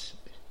time,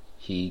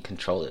 he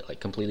controlled it, like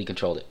completely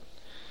controlled it.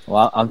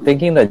 Well, I'm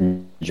thinking that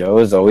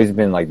Joe's always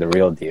been like the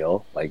real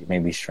deal, like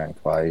maybe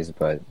strength-wise,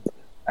 but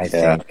I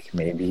think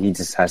maybe he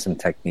just has some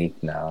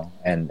technique now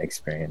and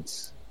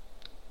experience.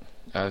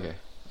 Okay,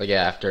 but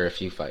yeah, after a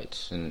few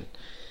fights, and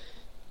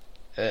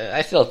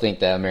I still think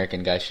that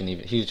American guy shouldn't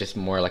even. He was just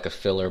more like a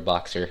filler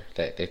boxer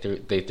that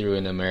they threw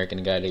an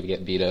American guy to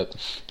get beat up.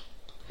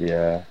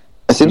 Yeah,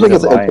 It seems He's like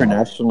it's a an lion.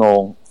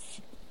 international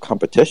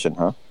competition,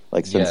 huh?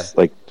 Like since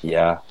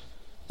yeah.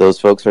 those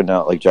folks are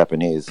now like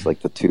Japanese.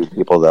 Like the two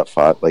people that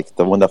fought, like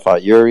the one that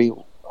fought Yuri,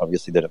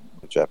 obviously didn't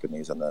look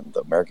Japanese, and then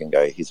the American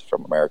guy, he's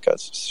from America,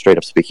 it's straight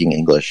up speaking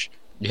English.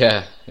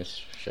 Yeah,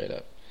 it's straight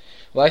up.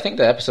 Well, I think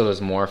the episode was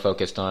more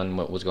focused on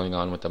what was going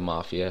on with the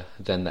mafia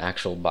than the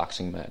actual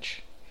boxing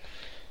match.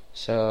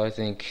 So I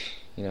think,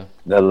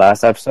 The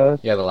last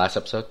episode? the last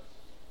episode.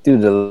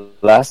 Dude, the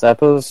last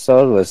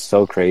episode was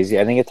so crazy.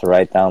 I didn't get to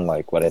write down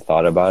like what I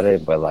thought about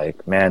it, but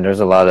like, man, there's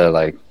a lot of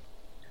like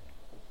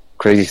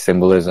crazy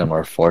symbolism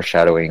or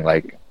foreshadowing.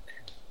 Like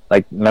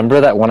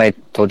remember that when I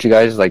told you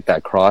guys like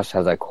that cross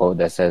has that quote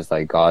that says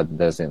like God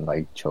doesn't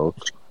like choke,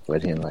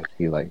 but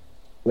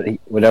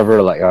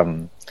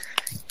whatever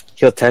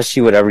he'll test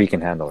you whatever you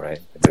can handle,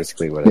 right?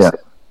 Basically what it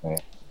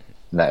said.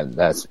 Right?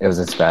 That's it was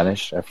in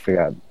Spanish. I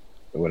forgot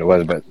what it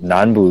was, but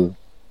Nanbu,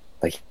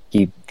 like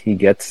he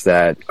gets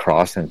that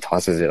cross and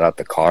tosses it out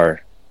the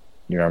car.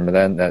 You remember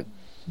that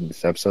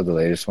this episode, the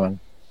latest one?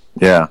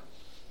 Yeah.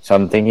 So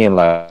I'm thinking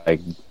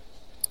like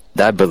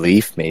that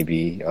belief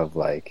maybe of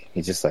like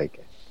he's just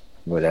like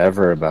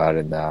whatever about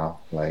it now,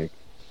 like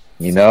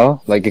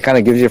like it kind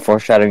of gives you a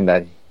foreshadowing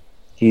that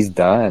he's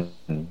done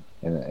in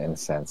a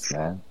sense,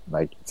 man.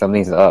 Like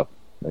something's up,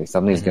 like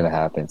something's gonna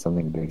happen,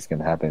 something big's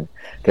gonna happen.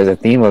 Because the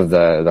theme of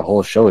the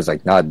whole show is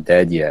like not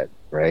dead yet,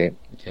 right?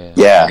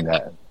 Yeah. And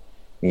that,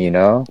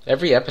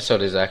 Every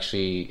episode is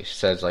actually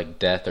says like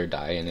death or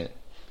die in it.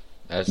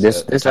 As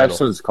this the title.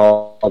 episode is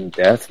called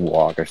Death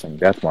Walk or some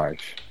Death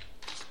March.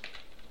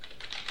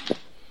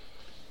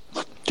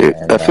 Dude,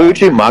 And, the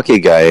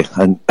Fujimaki guy,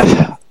 and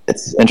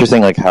it's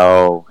interesting like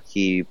how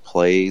he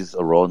plays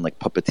a role in like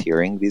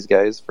puppeteering these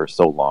guys for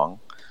so long.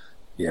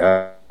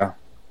 Yeah.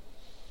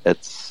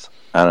 It's,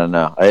 I don't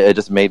know. It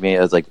just made me,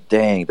 I was like,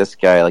 dang, this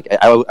guy, like,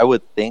 I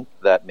would think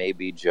that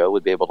maybe Joe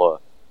would be able to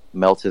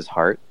melt his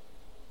heart,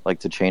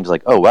 like to change,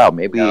 like, oh wow,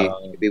 maybe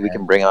we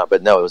can bring out,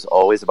 but no, it was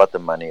always about the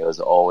money. It was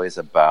always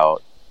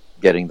about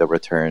getting the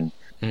return.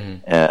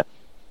 Mm-hmm.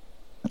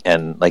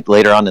 And like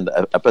later on in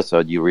the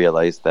episode, you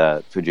realize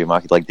that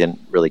Fujimaki like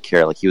didn't really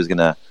care. Like he was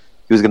gonna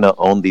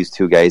own these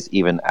two guys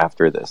even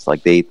after this.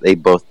 Like they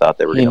both thought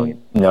they were He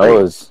going.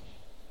 knows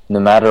no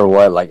matter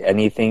what, like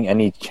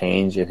any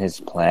change in his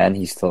plan,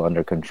 he's still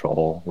under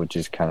control, which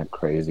is kind of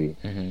crazy.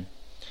 Mm-hmm.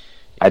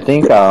 I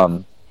think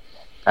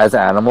as an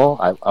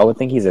animal, I would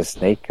think he's a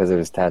snake because of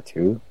his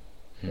tattoo,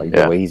 like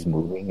the way he's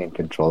moving and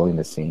controlling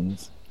the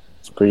scenes.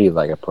 It's pretty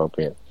like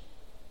appropriate.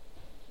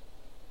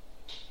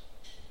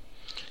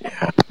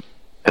 Yeah.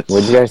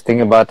 What do you guys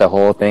think about the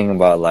whole thing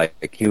about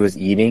like he was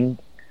eating?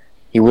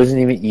 He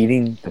wasn't even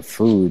eating the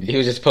food. He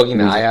was just poking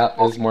the eye out. It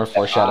was more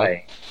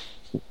foreshadowing.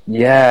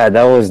 Yeah,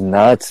 that was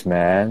nuts,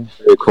 man.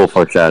 Very cool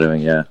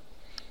foreshadowing. Yeah.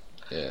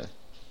 Yeah.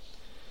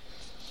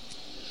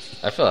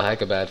 I feel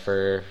hecka bad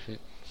for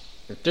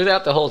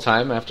throughout the whole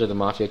time after the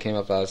mafia came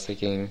up. I was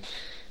thinking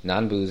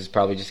Nanbu's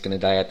probably just gonna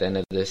die at the end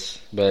of this,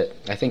 but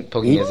I think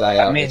poking his eye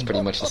out is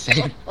pretty much the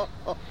same.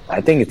 I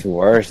think it's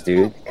worse,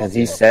 dude, because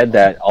he said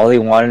that all he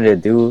wanted to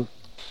do,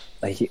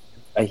 like he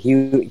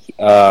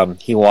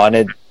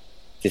wanted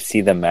to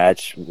see the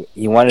match.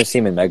 He wanted to see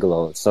him in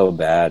Megalo so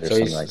bad, or So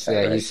something like that.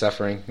 Right? he's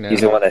suffering now. He's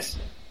the one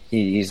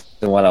he's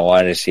the one that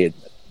wanted to see it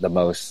the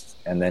most,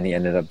 and then he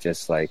ended up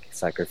just like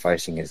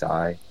sacrificing his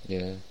eye.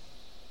 Yeah,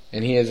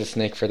 and he is a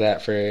snake for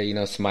that, for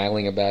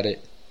smiling about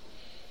it.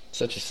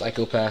 Such a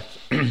psychopath.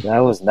 That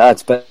was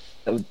nuts, but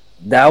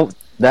that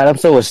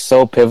episode was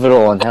so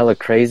pivotal and hella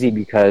crazy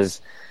because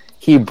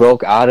he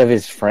broke out of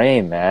his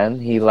frame, man.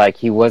 He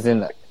was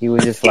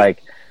just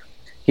like,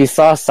 he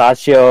saw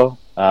Sachio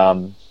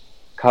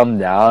come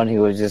down. He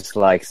was just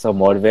like so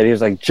motivated. He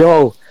was like,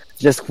 Joe,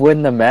 just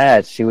win the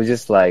match. He was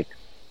just like,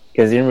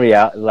 because in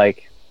reality,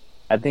 like,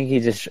 I think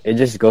it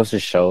just goes to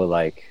show,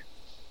 like,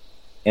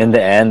 in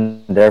the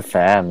end, they're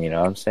fam, you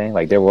know what I'm saying?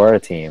 Like, they were a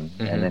team.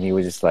 Mm-hmm. And then he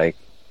was just like,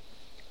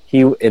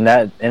 in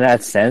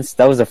that sense,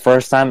 that was the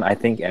first time I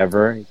think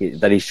ever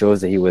that he shows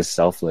that he was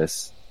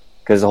selfless.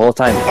 Because the whole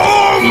time,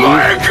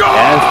 my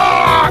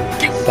God!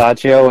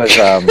 Sachio was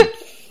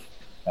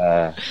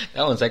That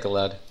one's like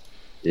loud.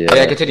 yeah.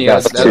 Yeah, continue.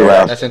 That's That's, too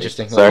loud. that's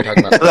interesting. What Sorry, we're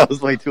talking about. that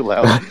was way too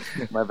loud.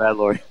 My bad,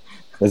 Lord.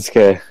 That's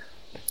good.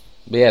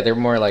 But yeah, they're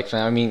more like.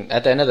 I mean,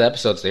 at the end of the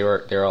episodes,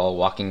 they're all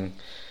walking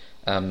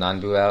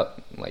Nanbu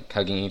out, like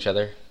hugging each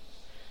other.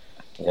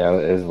 Yeah,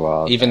 it is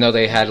wild. Even though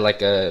they had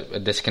like a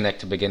disconnect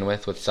to begin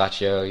with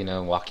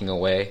Sachio, walking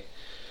away.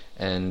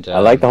 And I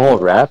like the whole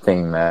rap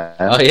thing, man.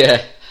 Oh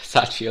yeah,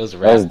 Sachio's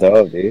rap. That was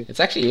dope, dude. It's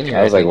actually in here.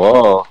 I was like,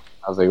 whoa.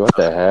 I was like, what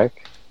the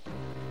heck?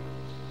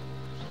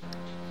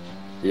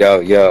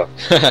 Yo.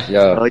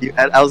 Oh,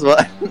 I was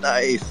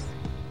nice.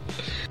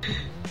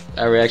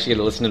 Are we actually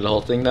gonna listen to the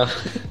whole thing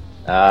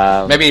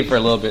now? Maybe for a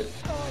little bit.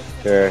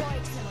 Sure.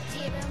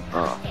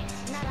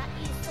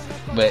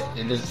 But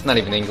it's not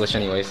even English,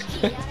 anyways.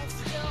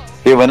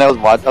 Dude, when I was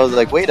watching, I was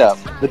like, wait up,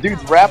 the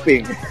dude's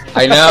rapping.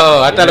 I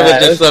know. I thought it was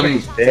just some. Pretty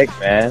sick,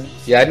 man.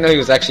 Yeah, I didn't know he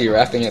was actually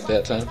rapping at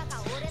that time.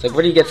 It's like,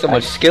 where do you get so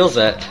much skills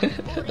at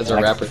as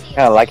a rapper? I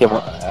kind of like it.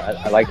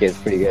 I like it. It's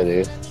pretty good,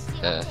 dude.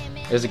 Yeah,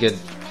 it was a good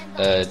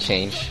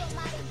change.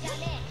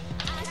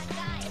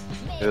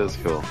 It was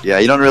cool. Yeah,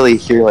 you don't really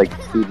hear like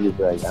CDs,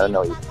 like, I don't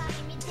know,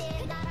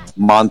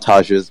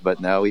 montages, but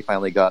now we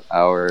finally got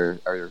our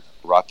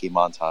Rocky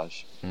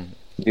montage.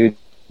 Dude,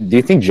 do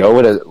you think Joe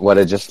would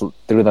have just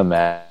threw the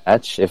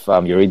match if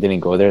Yuri didn't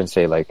go there and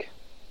say like,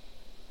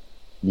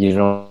 do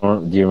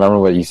you remember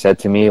what you said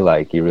to me?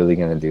 Like, you really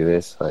gonna do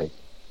this? Like,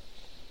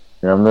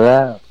 remember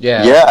that?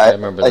 Yeah, I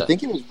remember that. I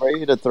think he was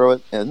ready to throw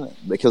it in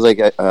because like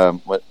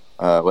what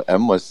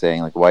M was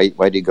saying, like why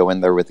did he go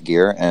in there with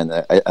gear? And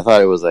I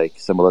thought it was like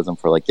symbolism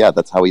for like, yeah,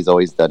 that's how he's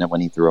always done it.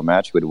 When he threw a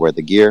match, he would wear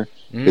the gear,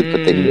 he'd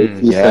put the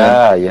earpiece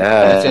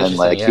in, and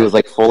like he was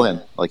like full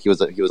in, like he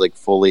was like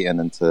fully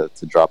into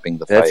dropping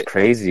the fight. That's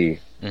crazy.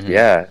 Mm-hmm.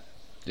 Yeah,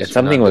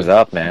 something was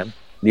up, man.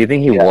 Do you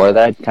think he wore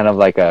that kind of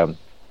like to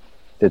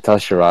tell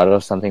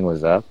Shirado something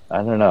was up?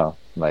 I don't know,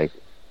 like.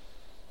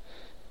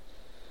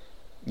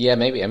 Yeah,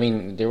 maybe. I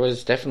mean, there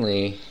was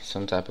definitely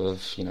some type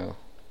of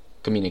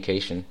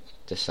communication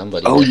to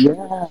somebody. Oh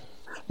yeah.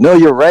 No,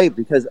 you're right,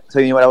 because so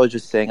you know what I was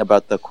just saying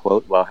about the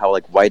quote, well, how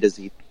like why does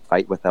he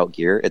fight without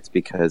gear? It's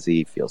because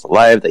he feels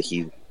alive, that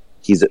he's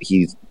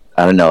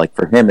I don't know, like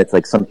for him it's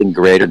like something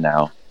greater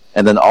now.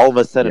 And then all of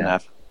a sudden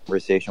after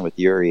conversation with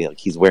Yuri, like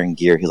he's wearing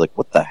gear, he's like,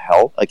 what the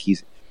hell? Like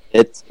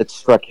it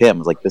struck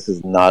him like this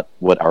is not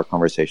what our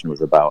conversation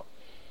was about.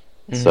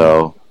 Mm-hmm.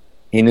 So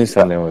he knew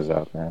something was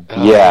up, man.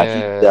 He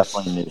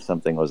definitely knew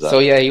something was up. So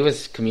yeah, he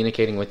was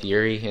communicating with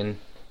Yuri in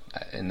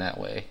that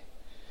way.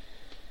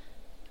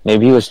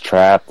 Maybe he was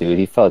trapped, dude.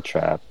 He felt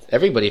trapped.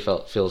 Everybody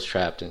feels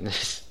trapped, and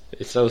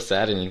it's so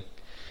saddening.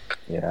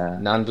 Yeah.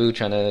 Nanbu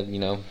trying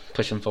to,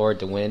 push him forward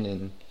to win,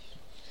 and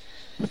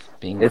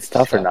being. It's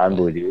tough for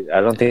Nanbu, dude. I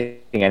don't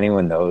think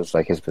anyone knows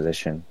like his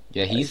position.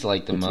 Yeah, he's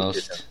like the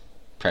most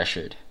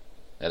pressured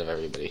out of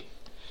everybody.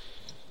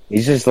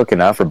 He's just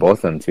looking out for both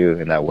of them too,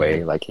 in that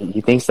way. Like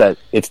he thinks that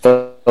it's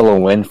still a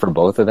win for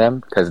both of them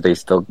because they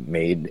still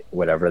made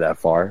whatever that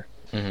far.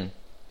 Mm-hmm.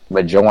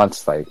 But Joe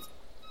wants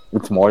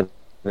it's more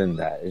than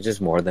that. It's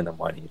just more than the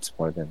money. It's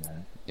more than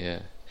that. Yeah.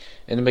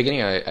 In the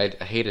beginning, I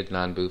hated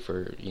Nanbu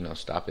for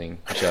stopping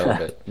Joe,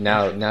 but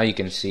now you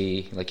can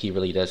see like he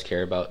really does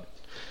care about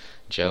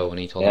Joe when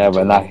he told him. Yeah,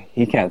 but now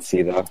he can't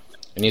see though,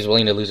 and he's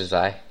willing to lose his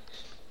eye.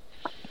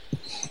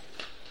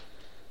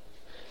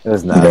 It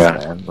was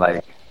nuts, man.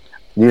 Like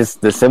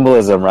the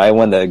symbolism, right?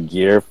 When the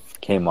gear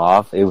came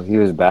off, he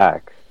was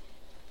back.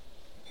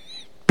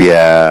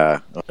 Yeah,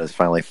 it's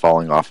finally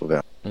falling off of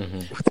him. Mm-hmm.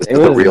 It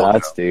was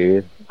nuts,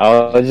 dude. I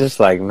was just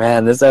like,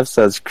 man, this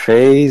episode's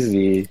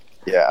crazy.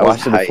 Yeah, I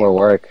watched it before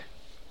work.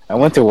 I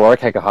went to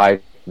work like a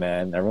hype,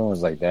 man. Everyone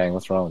was like, dang,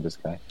 what's wrong with this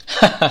guy?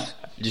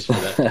 Just for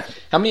that.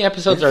 How many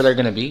episodes are there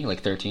going to be?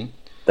 Like 13?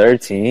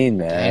 13,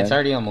 man. Dang, it's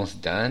already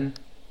almost done.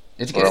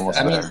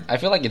 I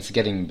feel like it's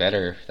getting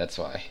better. That's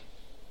why.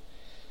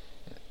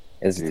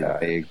 It's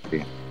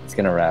It's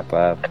going to wrap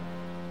up.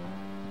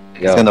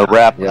 It's going to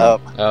wrap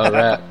up. Oh,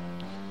 wrap.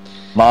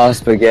 Mom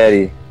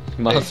spaghetti.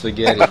 Mom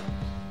spaghetti.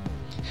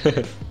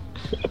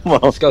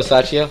 Let's go,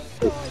 Sachio.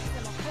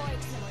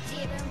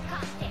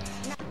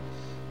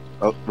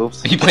 Oh,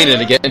 oops. You played it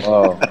again.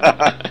 Whoa.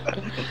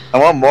 I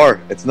want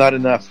more. It's not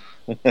enough.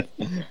 I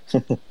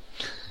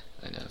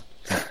know.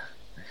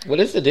 What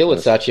is the deal with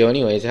Sachio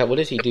anyways? What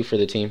does he do for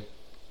the team?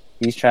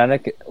 He's trying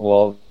to...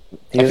 Well...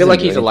 I feel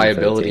like he's a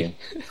liability.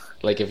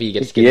 Like if he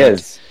gets... He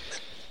is.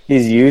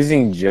 He's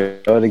using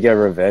Joe to get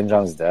revenge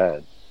on his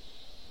dad.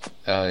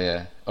 Oh,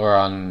 yeah. Or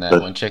on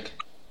that one chick.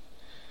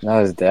 No,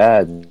 his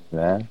dad,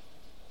 man.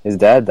 His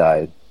dad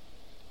died.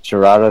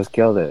 Shirado's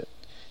killed it.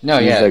 No,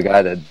 He's yeah. the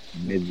guy that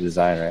made the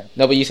design, right?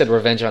 No, but you said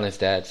revenge on his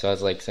dad, so I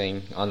was like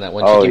saying on that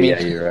one chick. You mean? Yeah,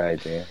 you're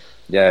right, dude.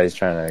 Yeah, he's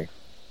trying to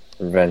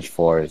revenge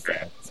for his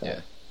dad. So.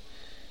 Yeah.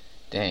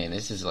 Dang,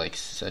 this is like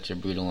such a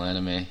brutal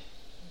anime.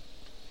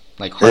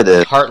 Like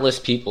heartless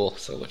people,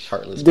 so much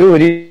heartless.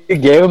 Dude, he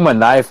gave him a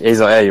knife. He's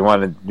like, "Hey, you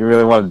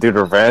really want to do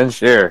the revenge?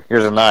 Here's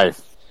a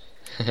knife."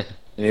 And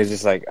he was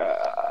just like,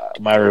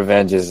 "My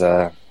revenge is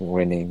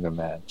winning the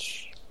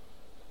match."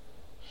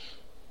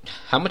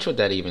 How much would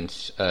that even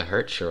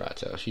hurt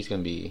Shirato? She's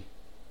gonna be.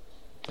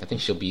 I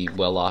think she'll be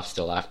well off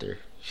still after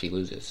she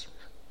loses,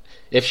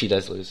 if she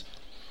does lose.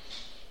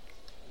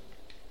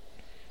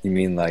 You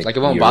mean like it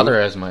won't bother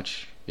her as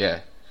much? Yeah.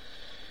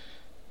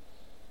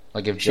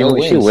 Like if She Joe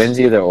wins, she wins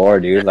either or,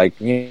 dude. Like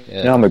you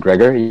know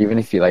McGregor, even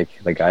if you like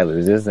the guy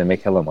loses, they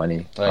make hella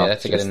money. Oh yeah,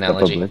 that's a good Just the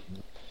analogy.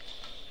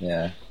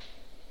 Yeah.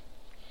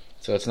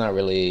 So it's not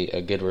really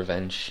a good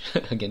revenge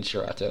against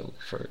Shirato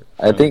for.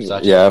 I think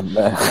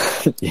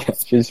Sachi. yeah,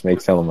 she just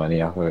makes hella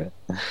money off of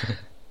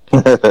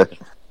it.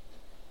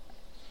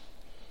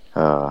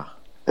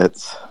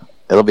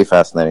 It'll be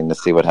fascinating to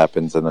see what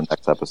happens in the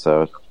next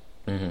episode.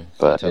 Mm-hmm.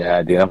 But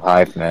Yeah, dude, I'm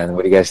hyped, man.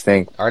 What do you guys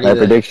think? Already My the-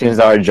 predictions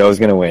are Joe's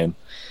gonna win.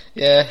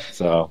 Yeah.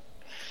 So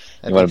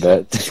I you want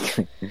think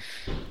to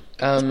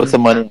bet? put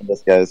some money on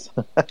this, guys.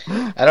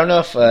 I don't know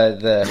if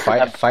the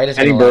fight is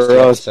Eddie going to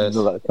last 2 Burrows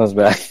episodes. comes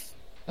back.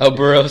 Oh,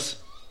 Burrows.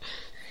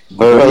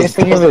 What do you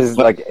think of his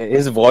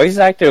his voice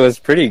actor was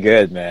pretty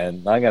good,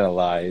 man. Not gonna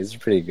lie, he's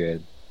pretty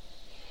good.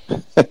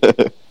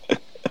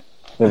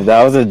 If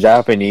that was a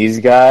Japanese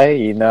guy,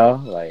 you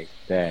know, like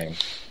dang,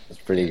 it's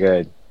pretty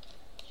good.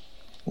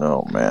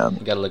 Oh man.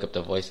 You got to look up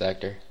the voice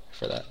actor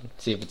for that.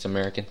 See if it's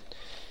American.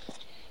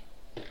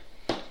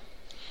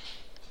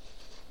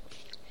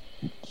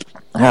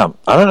 Yeah,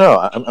 I don't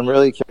know. I'm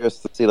really curious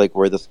to see like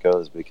where this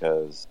goes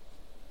because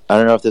I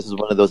don't know if this is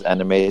one of those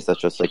animes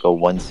that's just like a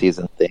one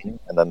season thing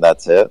and then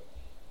that's it.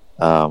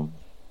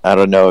 I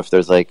don't know if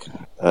there's like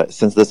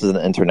since this is an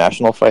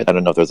international fight, I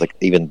don't know if there's like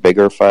even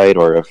bigger fight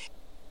or if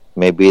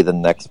maybe the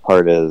next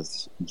part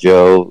is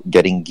Joe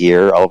getting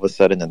gear all of a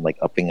sudden and like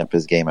upping up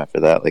his game after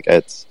that. Like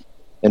it's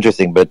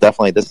interesting, but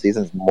definitely this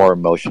season's more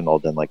emotional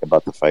than like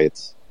about the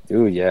fights.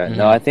 Dude, yeah. Mhm.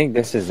 No, I think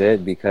this is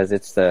it because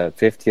it's the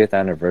 50th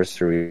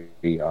anniversary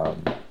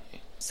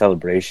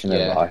celebration of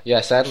Yeah. Rock.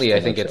 Yeah. Sadly,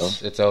 I think Show.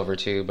 it's over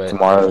too. But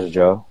Tomorrow's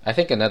Joe. I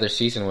think another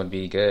season would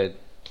be good.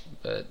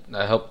 But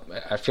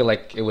I feel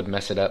like it would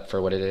mess it up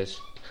for what it is.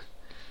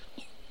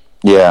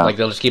 Yeah. Like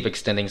they'll just keep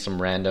extending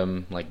some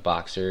random like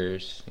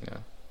boxers. You know.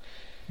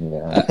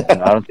 Yeah,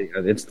 no, I don't think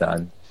it's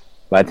done.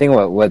 But I think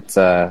what's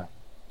off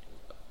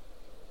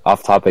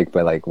topic,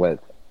 but like what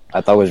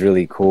I thought was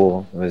really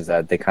cool was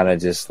that they kind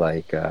of just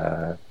like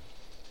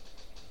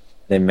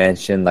they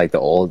mentioned like the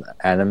old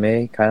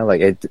anime, kind of like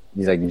it.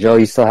 He's like, Joe,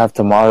 you still have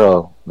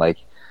tomorrow. Like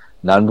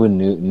Nanbu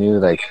knew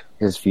like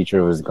his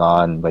future was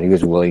gone, but he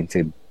was willing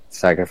to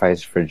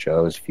sacrifice for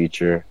Joe's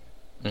future.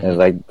 Mhm. And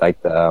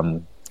like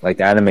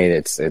the anime,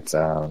 it's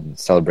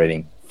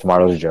celebrating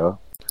tomorrow's Joe,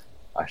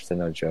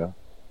 Ashita Joe.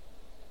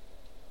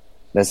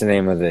 That's the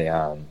name of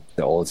the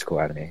old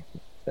school anime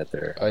that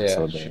they're Oh yeah.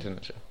 celebrating. Shoot in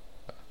the show.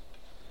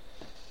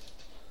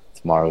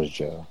 Tomorrow's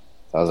Joe.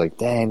 So I was like,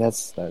 dang,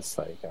 that's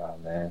like, oh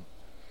man,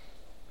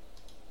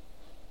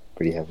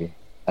 pretty heavy.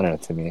 I don't know,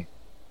 to me.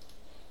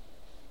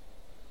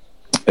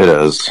 It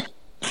is.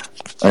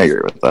 I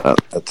agree with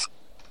that.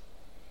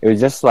 It was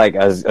just like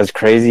as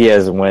crazy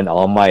as when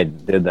All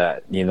Might did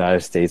that United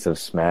States of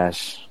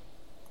Smash,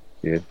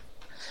 dude.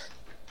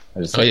 I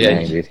was just Oh like, yeah.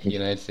 dang, dude.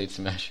 United States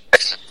Smash.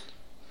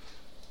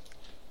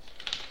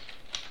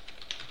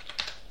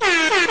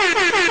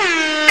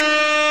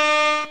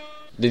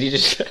 Did you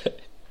just?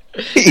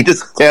 He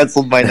just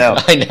canceled by now.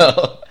 I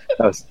know.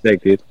 That was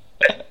sick, dude.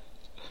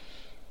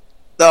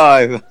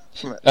 No.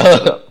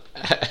 Oh,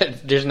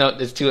 there's no.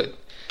 There's two.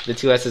 The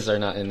two S's are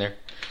not in there.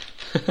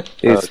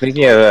 Dude,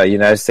 speaking of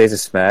United States of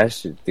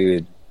Smash,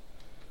 dude,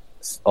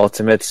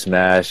 Ultimate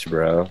Smash,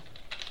 bro.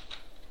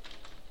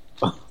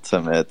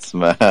 Ultimate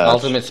Smash.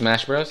 Ultimate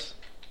Smash Bros.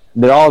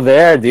 They're all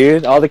there,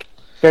 dude. All the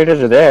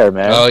characters are there,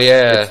 man. Oh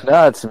yeah. It's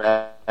nuts,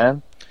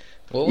 man.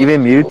 What-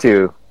 Even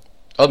Mewtwo.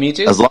 Oh,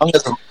 Mewtwo. As long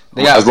as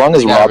They got, as long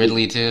as they got Rob,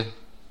 Ridley too.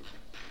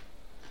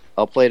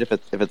 I'll play it if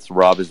it's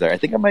Rob is there. I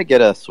think I might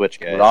get a Switch,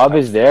 guys. Rob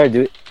is there,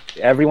 dude.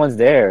 Everyone's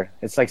there.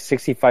 It's like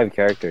 65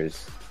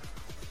 characters.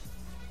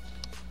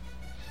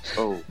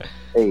 Oh,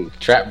 hey,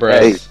 Trap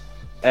Bros.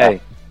 Hey,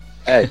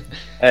 hey,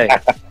 hey,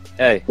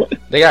 hey.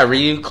 They got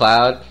Ryu,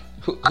 Cloud.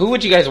 Who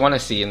would you guys want to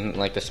see in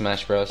like the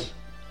Smash Bros?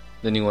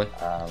 The new one.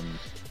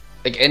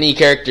 Like any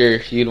character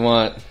you'd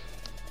want.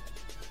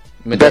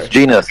 Best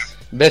Genius.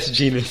 Best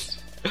Genius.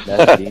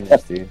 That's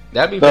genius, dude.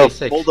 That'd be No, pretty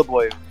sick. Folda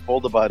Boy,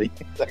 Folda Body.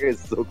 That guy's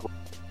so cool.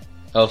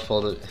 Oh,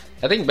 folded.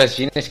 I think Best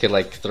Genius could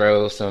like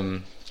throw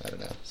some. I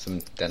don't know, some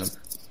denim.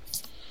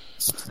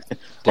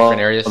 Different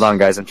areas. Hold on,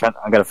 guys. I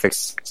gotta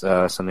fix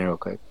something real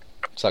quick.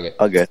 It's all good.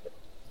 Okay.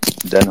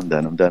 Denim.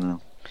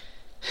 Denim.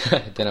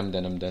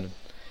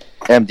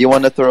 Do you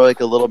want to throw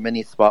like a little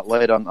mini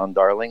spotlight on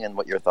Darling and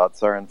what your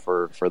thoughts are, and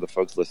for the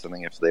folks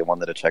listening, if they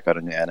wanted to check out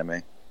a new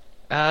anime?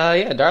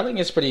 Yeah, Darling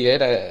is pretty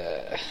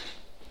good.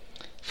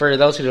 For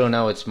those who don't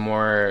know, it's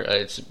more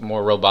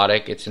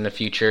robotic. It's in the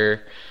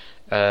future,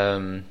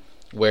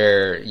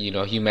 where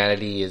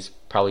humanity is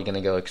probably going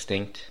to go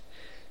extinct,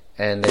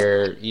 and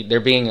they're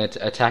being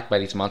attacked by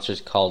these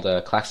monsters called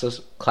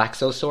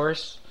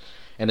Klaxosaurs,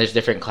 and there's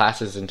different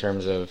classes in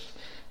terms of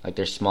like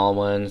there's small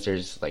ones,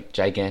 there's like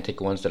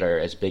gigantic ones that are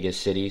as big as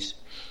cities,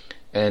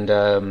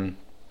 and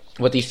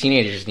what these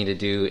teenagers need to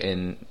do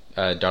in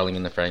Darling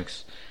in the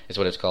Franxx is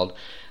what it's called.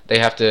 They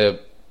have to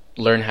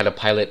learn how to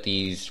pilot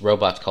these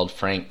robots called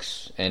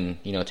Franks, and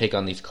take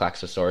on these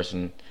Klaxosaurs,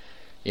 and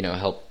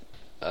help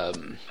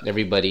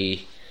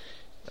everybody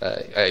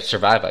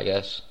survive, I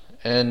guess.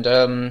 And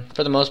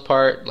for the most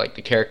part, like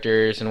the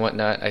characters and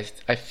whatnot,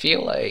 I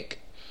feel like,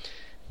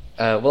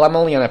 well, I'm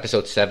only on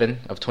episode 7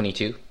 of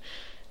 22.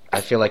 I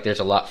feel like there's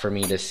a lot for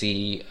me to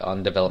see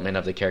on development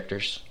of the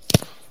characters.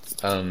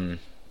 Right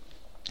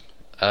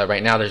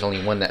now, there's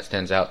only one that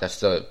stands out. That's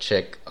the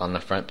chick on the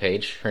front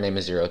page. Her name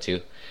is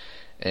 02,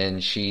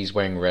 and she's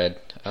wearing red.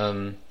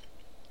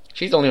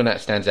 She's the only one that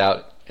stands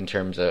out in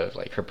terms of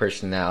like her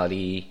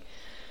personality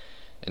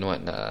and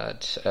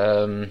whatnot.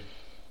 Talking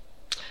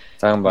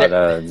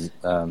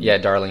about yeah,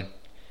 Darling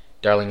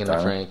and the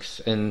Franks,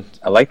 and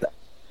I like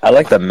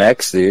the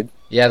mechs, dude.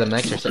 yeah, the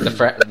mechs are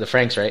the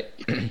Franks, right?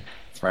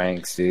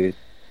 Franks, dude.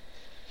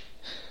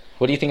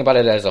 What do you think about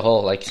it as a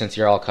whole? Like, since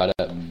you're all caught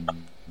up.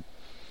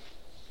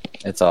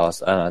 It's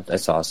awesome.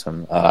 It's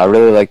awesome. I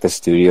really like the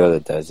studio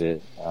that does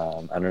it.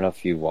 I don't know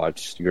if you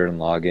watched Gurren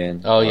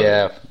Lagann. Oh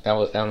yeah, that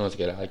one was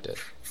good. I liked it.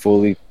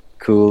 Fully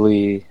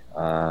Cooley.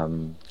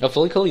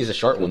 Fully Cooley is a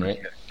short one,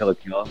 right? Kill la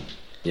Kill.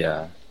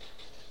 Yeah,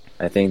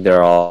 I think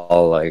they're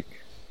all like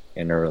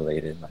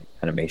interrelated, like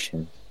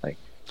animation, like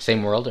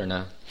Same world or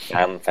no?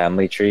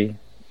 family tree.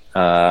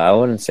 I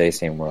wouldn't say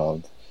same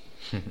world,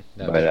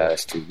 but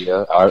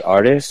studio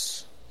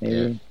artists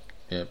maybe.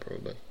 Yeah,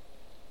 probably.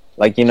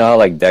 Like, you know how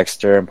like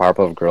Dexter and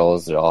Powerpuff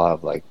Girls, they all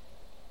have like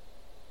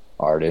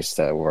artists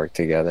that work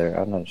together.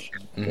 I'm not sure.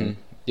 Mm-hmm.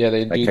 Yeah,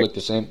 they Like, do look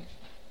the same.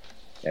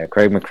 Yeah,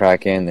 Craig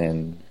McCracken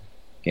and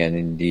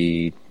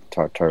Gennady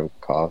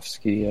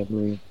Tartakovsky, I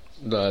believe.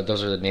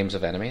 Those are the names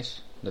of animes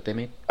that they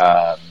made.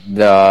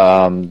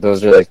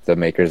 Those are like the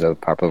makers of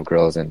Powerpuff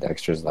Girls and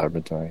Dexter's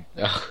Laboratory.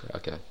 Oh,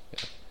 okay. Yeah.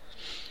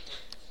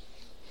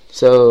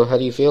 So, how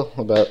do you feel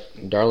about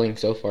Darling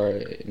so far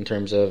in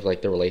terms of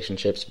like the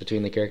relationships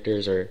between the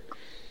characters or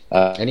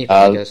anything?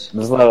 I guess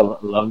there's a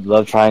lot of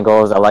love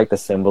triangles. I like the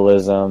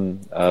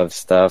symbolism of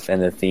stuff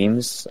and the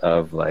themes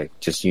of like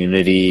just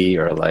unity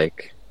or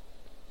like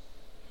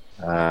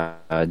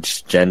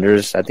just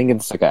genders. I think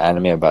it's like an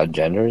anime about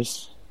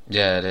genders.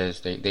 Yeah, it is.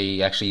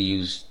 They actually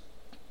use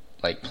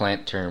like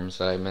plant terms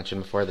that I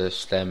mentioned before, the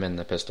stem and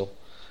the pistil.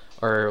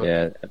 Or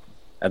Yeah,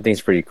 I think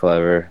it's pretty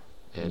clever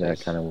it in that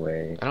is. kind of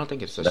way. I don't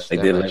think it's a Like stem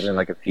they live in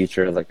like a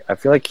future. Like I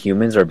feel like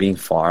humans are being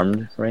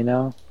farmed right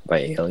now by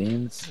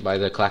aliens. by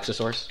the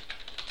Klaxosaurus.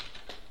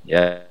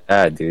 Yeah,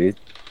 dude,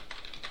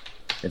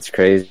 it's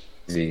crazy.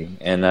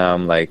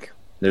 And like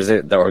there's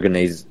the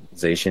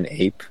organization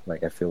Ape.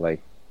 Like I feel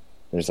like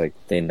there's like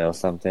they know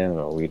something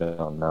or we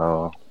don't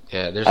know.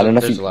 Yeah, I don't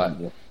know there's if a lot.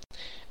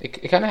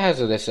 It kind of has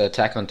this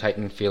Attack on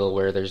Titan feel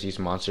where there's these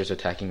monsters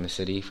attacking the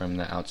city from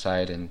the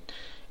outside, and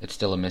it's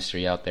still a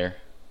mystery out there.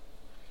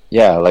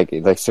 Yeah, like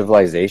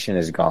civilization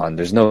is gone.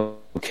 There's no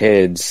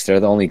kids. They're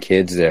the only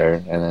kids there.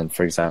 And then,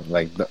 for example,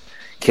 like the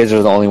kids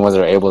are the only ones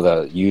that are able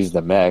to use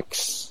the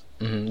mechs.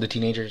 Mm-hmm. The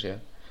teenagers, yeah.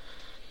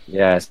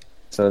 Yeah.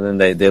 So then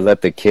they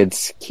let the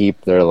kids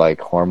keep their like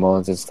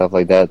hormones and stuff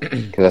like that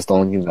because that's the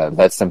only thing that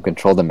lets them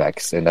control the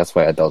mechs, and that's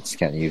why adults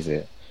can't use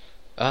it.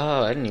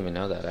 Oh, I didn't even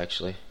know that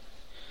actually.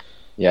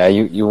 Yeah,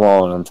 you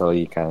won't until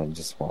you kind of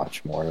just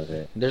watch more of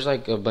it. There's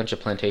like a bunch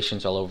of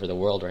plantations all over the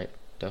world, right?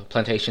 The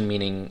plantation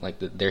meaning like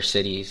their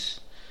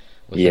cities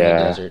within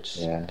the deserts.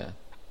 Yeah.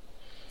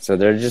 So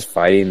they're just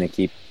fighting to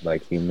keep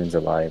like humans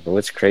alive. But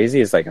what's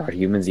crazy is like, are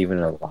humans even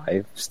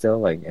alive still?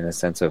 Like in a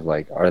sense of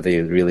like, are they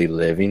really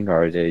living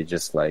or are they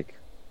just like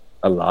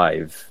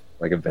alive,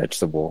 like a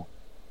vegetable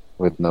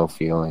with no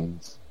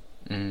feelings?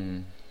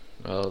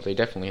 Well, they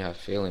definitely have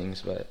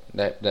feelings, but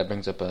that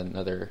brings up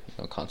another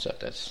concept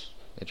that's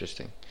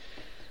interesting.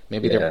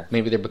 Maybe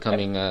they're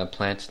becoming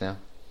plants now.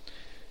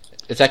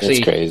 It's actually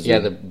It's crazy. Yeah.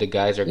 The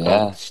guys are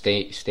called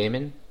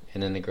stamen,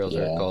 and then the girls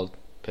are called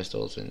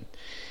pistils, and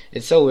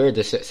it's so weird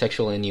the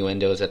sexual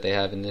innuendos that they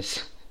have in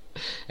this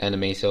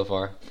anime so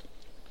far.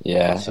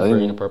 Yeah, Super I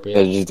think inappropriate.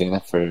 They're just doing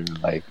it for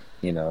like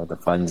the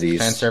funsies,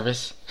 Fan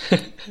service.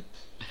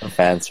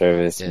 fan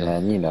service, Yeah.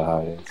 man. You know how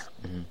it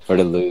is for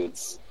the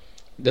lewds.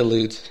 The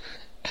lewds.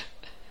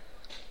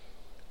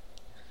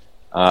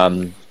 How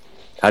do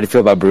you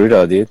feel about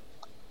Bruto, dude?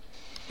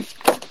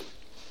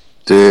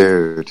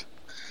 Dude,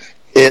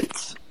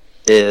 it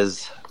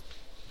is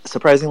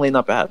surprisingly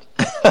not bad.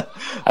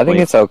 I think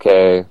it's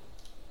okay.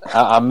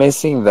 I'm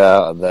missing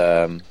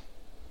the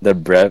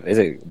breadth. Is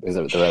it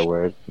the right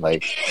word?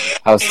 Like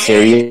how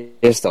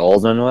serious the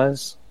old one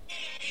was.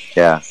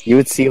 Yeah. You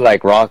would see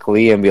like Rock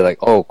Lee and be like,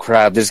 "Oh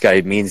crap, this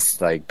guy means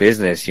like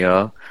business,"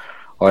 or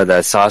the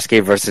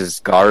Sasuke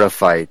versus Gaara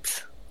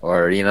fight,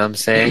 or you know what I'm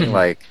saying?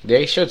 Like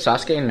They showed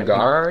Sasuke and Gaara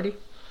already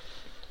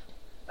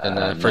in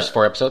the first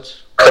 4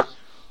 episodes.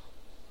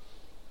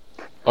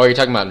 Oh, you're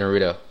talking about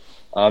Naruto.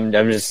 I'm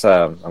just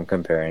I'm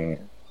comparing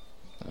it.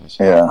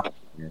 Yeah.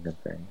 You're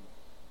comparing.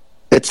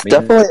 It's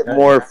definitely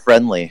more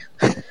friendly.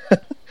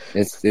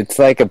 It's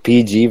like a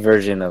PG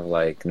version of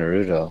like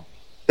Naruto.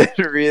 It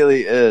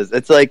really is.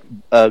 It's like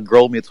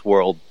Girl Meets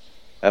World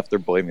after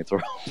Boy Meets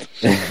World.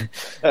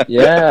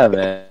 Yeah,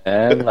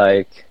 man.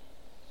 Like,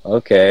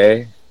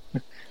 okay.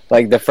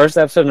 Like the first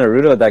episode of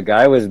Naruto, that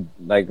guy was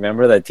like,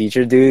 remember that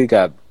teacher dude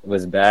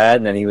was bad,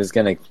 and then he was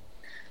gonna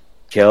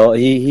kill.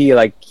 He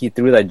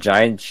threw that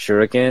giant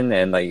shuriken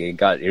and like it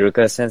got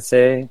Iruka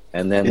Sensei,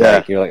 and then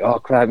like you're like, oh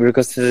crap,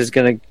 Iruka Sensei is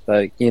gonna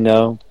like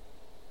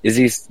is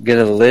he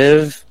gonna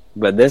live?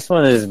 But this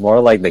one is more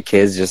like the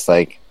kids just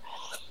like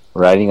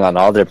riding on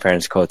all their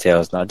parents'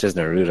 coattails, not just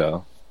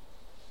Naruto.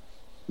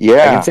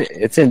 Yeah, like,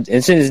 it's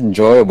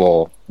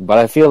enjoyable, but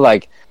I feel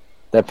like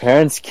the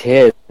parents'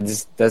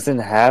 kids doesn't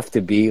have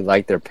to be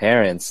like their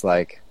parents.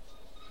 Like,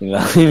 you know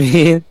what I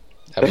mean?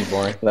 That'd be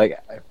boring. Like,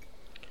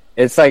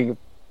 it's like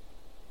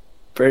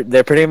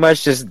they're pretty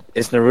much just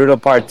it's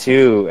Naruto Part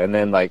 2, and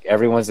then like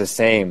everyone's the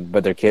same,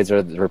 but their kids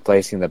are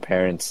replacing the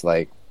parents'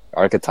 like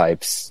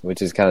archetypes,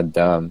 which is kind of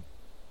dumb.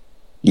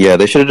 Yeah,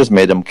 they should have just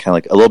made them kind of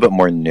like a little bit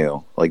more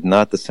new, like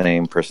not the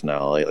same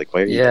personality. Like,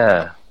 why are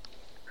you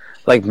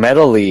like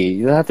Metal Lee,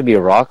 you don't have to be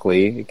Rock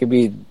Lee. It could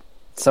be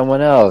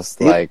someone else.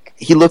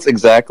 He looks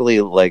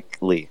exactly like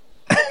Lee.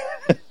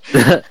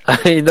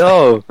 I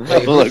know.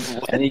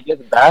 And he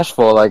gets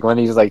bashful like when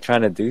he's like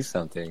trying to do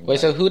something. Wait,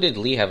 so who did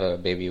Lee have a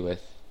baby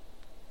with?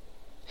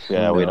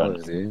 Yeah, we don't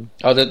know. Dude.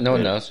 Oh, no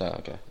one knows? Oh,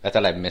 okay. I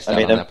thought I missed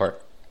out on that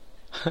part.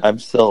 I'm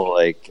still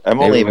like... I'm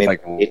only maybe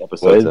like 8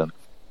 episodes in.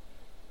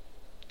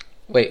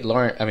 Wait,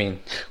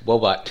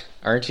 Wobot,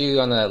 aren't you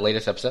on the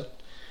latest episode?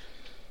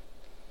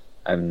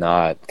 I'm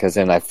not, because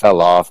then I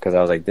fell off because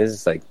I was like, this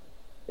is like...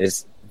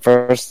 It's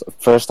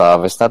First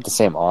off, it's not the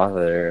same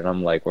author, and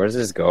I'm like, where's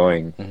this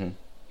going?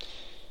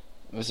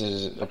 Mm-hmm. This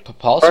is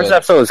Paul. First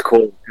episode was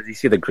cool because you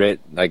see the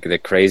the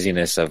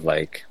craziness of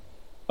like,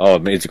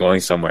 oh, it's going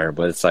somewhere,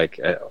 but it's like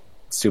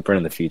super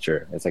in the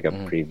future. It's like a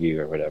preview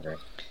or whatever.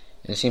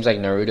 It seems like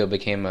Naruto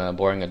became a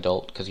boring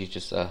adult because he's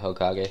just a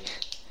Hokage.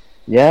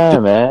 Yeah,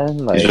 man.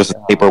 Like, he's just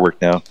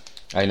paperwork now.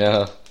 I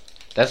know.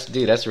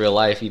 That's real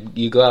life.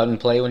 You go out and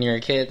play when you're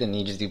a kid, and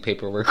you just do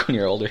paperwork when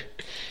you're older.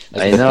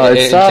 I know,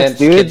 it sucks,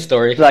 dude. Kid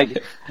story.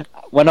 Like,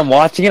 when I'm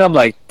watching it, I'm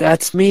like,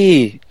 that's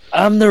me.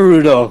 I'm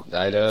Naruto.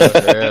 I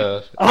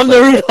know. I'm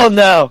Naruto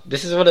now.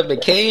 This is what it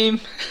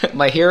became.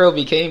 My hero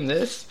became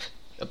this.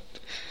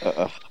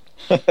 Yeah,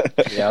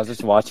 I was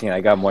just watching it.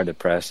 I got more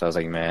depressed. I was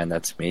like, man,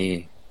 that's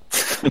me.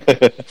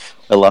 I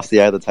lost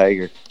the eye of the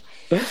tiger.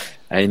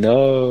 I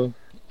know.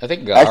 I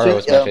think Gaara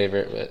was my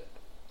favorite, but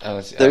I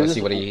don't see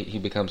what he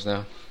becomes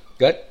now.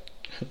 Good?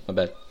 My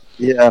bad.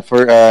 Yeah,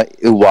 for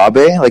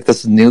Iwabe, like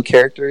this new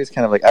character, he's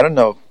kind of like, I don't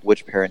know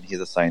which parent he's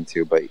assigned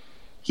to, but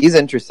he's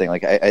interesting.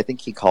 Like, I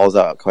think he calls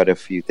out quite a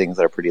few things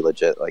that are pretty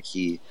legit. Like,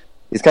 he's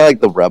kind of like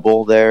the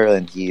rebel there,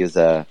 and he's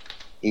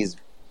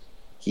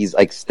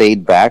like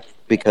stayed back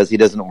because he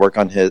doesn't work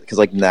on because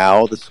like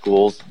now the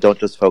schools don't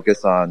just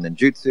focus on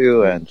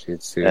ninjutsu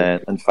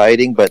and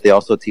fighting, but they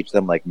also teach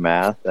them like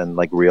math and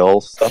like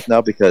real stuff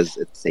now because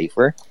it's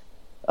safer.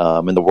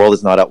 And the world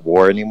is not at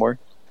war anymore.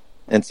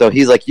 And so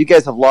he's like, you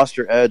guys have lost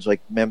your edge.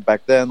 Like, man,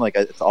 back then, like,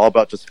 it's all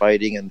about just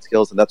fighting and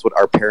skills. And that's what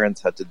our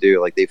parents had to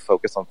do. Like, they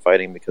focus on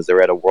fighting because they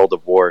were at a world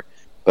of war.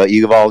 But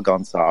you've all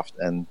gone soft.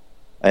 And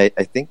I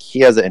think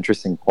he has an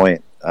interesting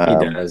point. He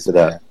does.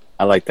 That.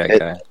 I like that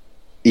guy.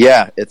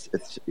 Yeah, it's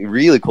a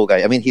really cool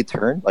guy. I mean, he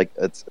turned. Like,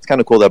 it's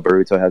kind of cool that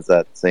Boruto has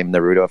that same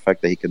Naruto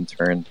effect that he can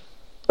turn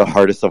the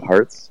hardest of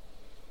hearts.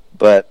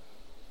 But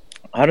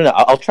I don't know.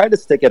 I'll try to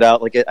stick it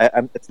out. Like,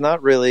 it's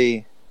not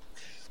really...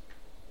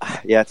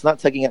 Yeah, it's not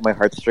tugging at my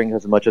heartstrings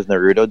as much as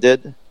Naruto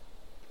did.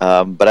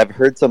 But I've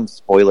heard some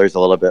spoilers a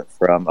little bit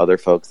from other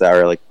folks that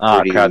are like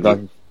pretty... crap,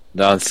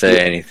 don't say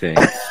anything.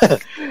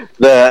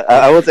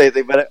 I won't say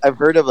anything, but I've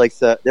heard of like...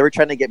 So they were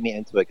trying to get me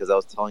into it because I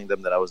was telling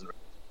them that I wasn't...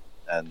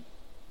 And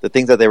the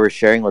things that they were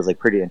sharing was like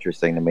pretty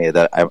interesting to me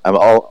that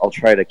I'll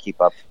try to keep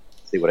up,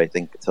 see what I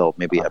think until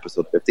maybe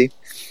episode 50.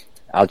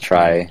 I'll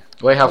try.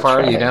 Wait, how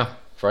far are you now,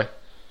 Froy?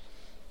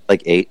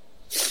 Like 8.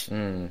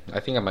 I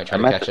think I might try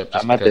to catch up.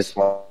 I'm at this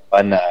one.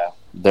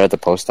 They're at the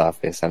post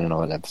office. I don't know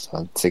what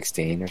episode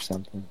 16 or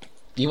something.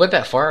 You went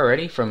that far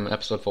already from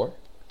episode 4?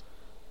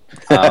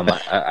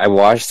 I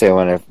watched it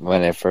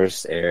when it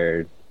first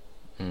aired,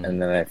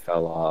 and then I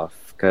fell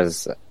off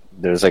because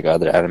there's like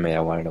other anime I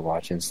wanted to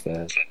watch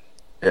instead.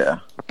 Yeah,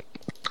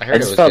 I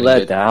just felt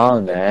let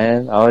down,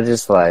 man. I was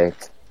just like,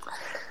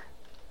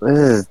 "This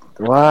is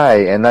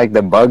why." And like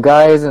the bug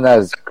guy isn't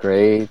as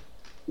great.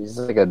 He's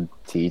like a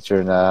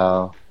teacher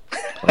now.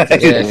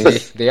 Yeah,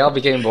 they all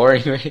became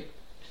boring, right?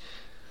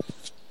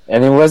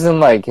 And it wasn't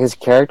like his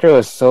character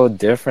was so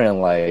different.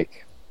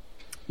 Like,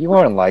 you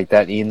weren't like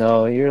that,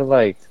 Ino. You're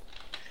like,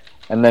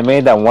 and they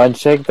made that one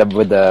chick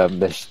with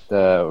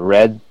the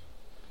red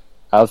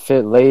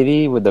outfit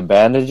lady with the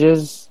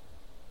bandages.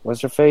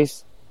 What's her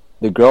face?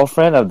 The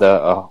girlfriend of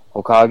the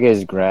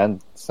Hokage's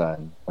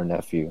grandson or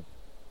nephew.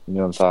 You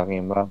know what I'm talking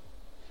about?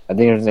 I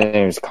think her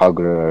name is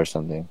Kagura or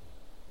something.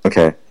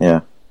 Okay,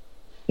 yeah.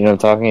 You know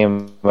what I'm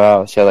talking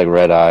about? She had like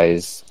red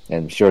eyes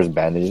and she wears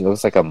bandages. It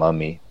looks like a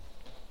mummy.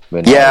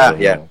 But yeah.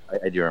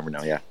 I do remember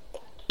now, yeah.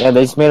 Yeah,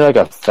 they just made her like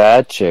a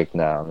fat chick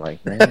now. I'm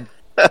like, man.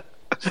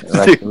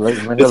 Like,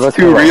 it's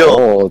too real.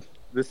 Old.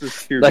 This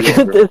is too like,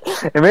 real.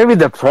 It made me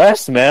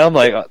depressed, man. I'm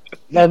like,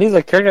 man, these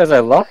are characters I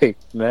like,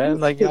 man.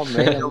 Like, yo,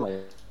 man,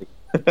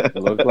 like,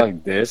 look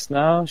like this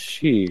now?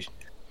 Sheesh.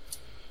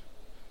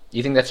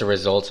 You think that's a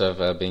result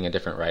of being a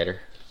different writer,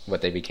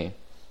 what they became?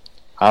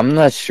 I'm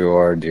not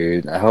sure,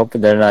 dude. I hope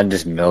they're not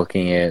just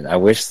milking it. I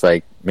wish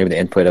like maybe the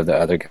input of the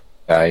other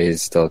guy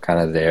is still kind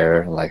of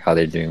there, like how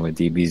they're doing with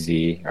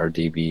DBZ or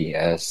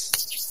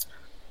DBS.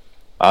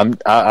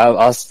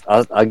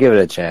 I'll give it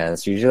a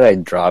chance. Usually I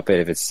drop it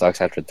if it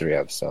sucks after 3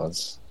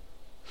 episodes.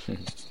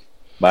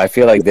 But I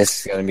feel like this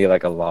is gonna be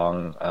like a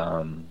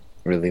long,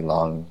 really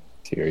long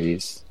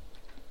series.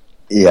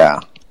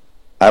 Yeah,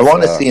 I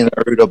want to see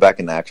Naruto back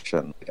in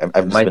action.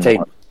 It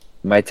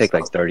might take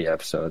like 30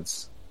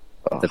 episodes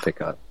to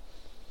pick up,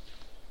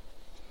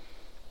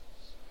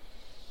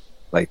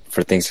 like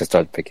for things to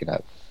start picking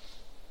up.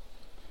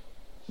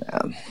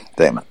 Man,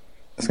 damn it,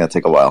 it's gonna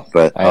take a while.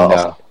 But I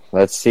know.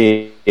 Let's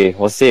see.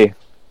 We'll see.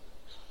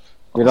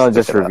 We don't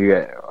just review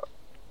it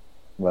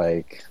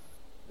like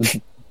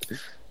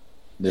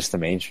just the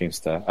mainstream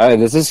stuff.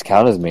 Does this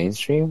count as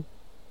mainstream?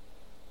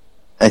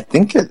 I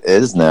think it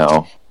is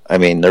now. I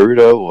mean,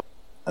 Naruto,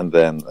 and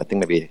then I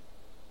think maybe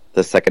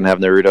the second half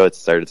of Naruto, it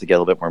started to get a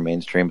little bit more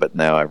mainstream, but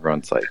now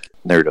everyone's like,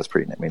 Naruto's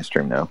pretty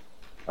mainstream now.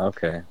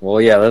 Okay. Well,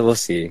 yeah, we'll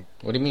see.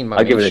 What do you mean?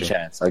 I'll give it a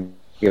chance.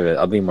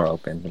 I'll be more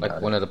open.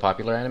 Like one of the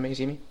popular animes,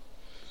 you mean?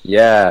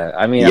 Yeah,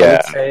 I mean, I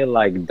would say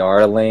like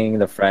Darling,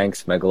 The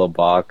Franxx,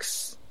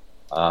 Megalobox,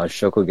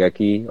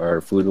 Shokugeki,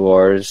 or Food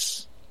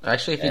Wars.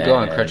 Actually, if you go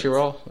on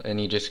Crunchyroll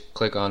and you just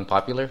click on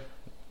popular,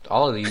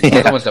 all of these are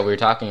the ones that we were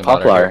talking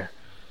about. Popular.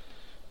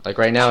 Like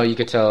right now, you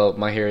could tell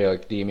My Hero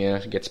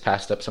Academia gets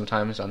passed up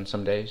sometimes on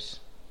some days.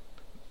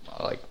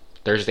 Like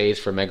Thursdays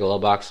for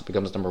Megalobox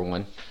becomes number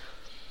 1.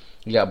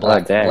 You got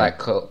Black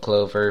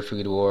Clover,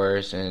 Food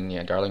Wars, and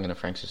yeah, Darling and the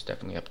Franxx is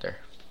definitely up there,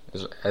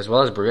 as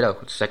well as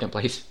Burrito, second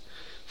place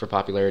for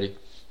popularity.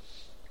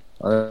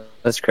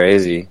 That's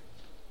crazy.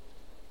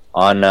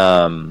 On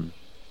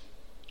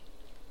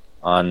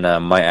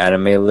my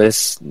anime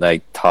list,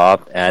 like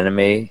top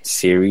anime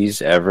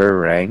series ever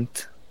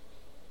ranked,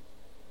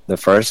 the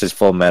first is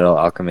Full Metal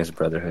Alchemist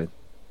Brotherhood.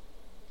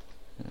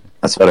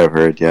 That's what I've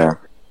heard. Yeah.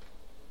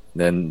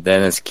 Then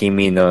it's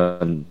Kimi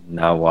no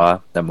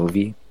Nawa, the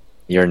movie,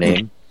 Your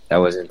Name, that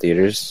was in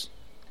theaters,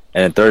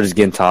 and then third is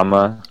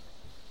Gintama.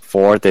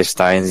 4th is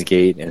Steins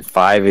Gate, and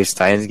 5 is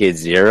Steins Gate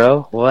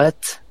 0.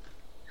 What?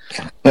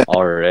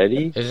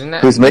 Already? Isn't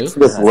that who's making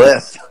this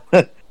list?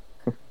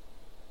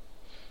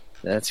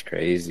 That's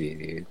crazy,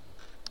 dude.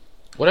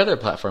 What other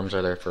platforms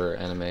are there for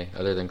anime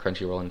other than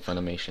Crunchyroll and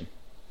Funimation?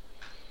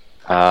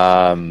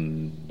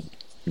 9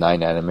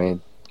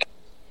 Anime.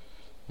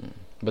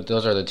 But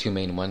those are the 2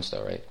 main ones,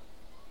 though, right?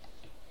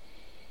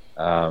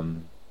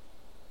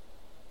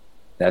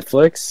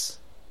 Netflix,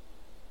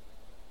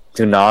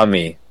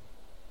 Toonami.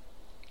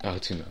 Oh,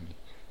 Toonami.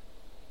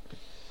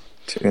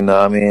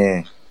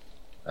 Toonami.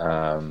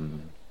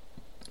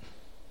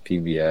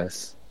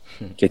 PBS.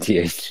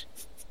 KTH.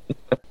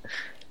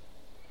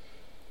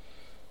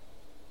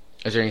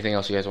 Is there anything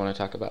else you guys want to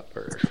talk about?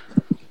 Or?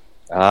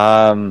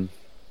 I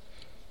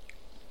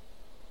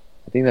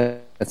think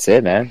that's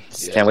it, man.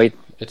 Just can't wait.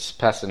 It's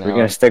past an hour. We're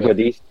gonna stick with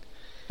these.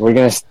 We're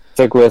gonna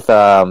stick with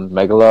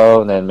Megalo,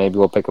 and then maybe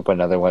we'll pick up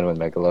another one when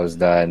Megalo's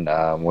done.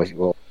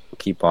 We'll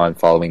keep on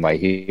following My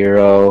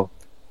Hero.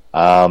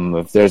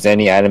 If there's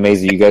any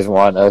animes that you guys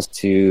want us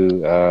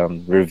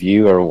to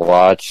review or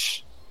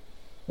watch,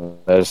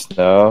 let us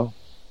know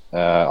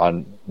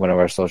on one of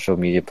our social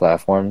media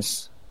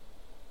platforms.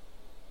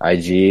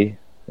 IG,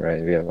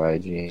 right? We have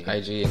IG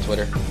and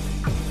Twitter.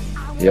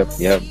 Yep.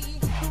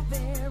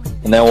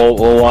 And then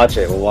we'll watch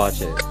it. Let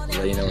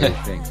you know what you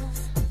think.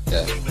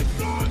 Yeah.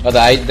 Oh,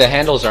 the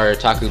handles are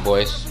Taku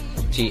Boys,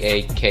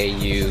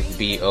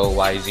 TAKUBOYZ.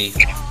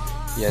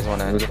 You guys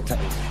want to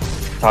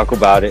talk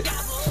about it?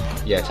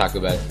 Yeah, talk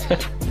about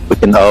it. We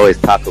can always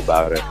talk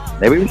about it.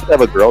 Maybe we should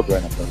have a girl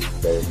join us on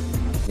today.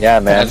 Yeah,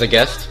 man. As a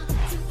guest.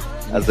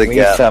 We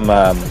need some.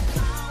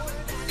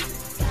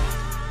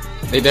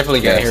 They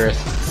definitely gotta hear us.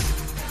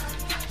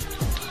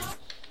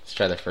 Let's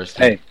try the first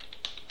time.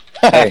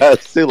 Hey.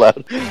 It's too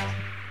loud.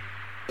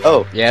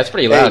 Oh. Yeah, it's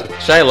pretty loud. Hey.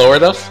 Should I lower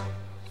those?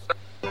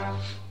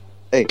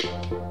 Hey.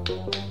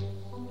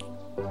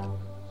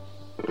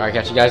 Alright,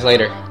 catch you guys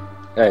later.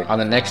 Hey. On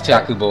the next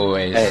Taku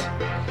Boys.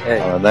 Hey.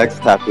 On the next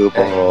Taku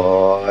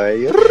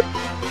Boy.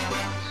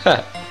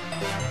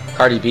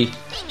 Cardi B.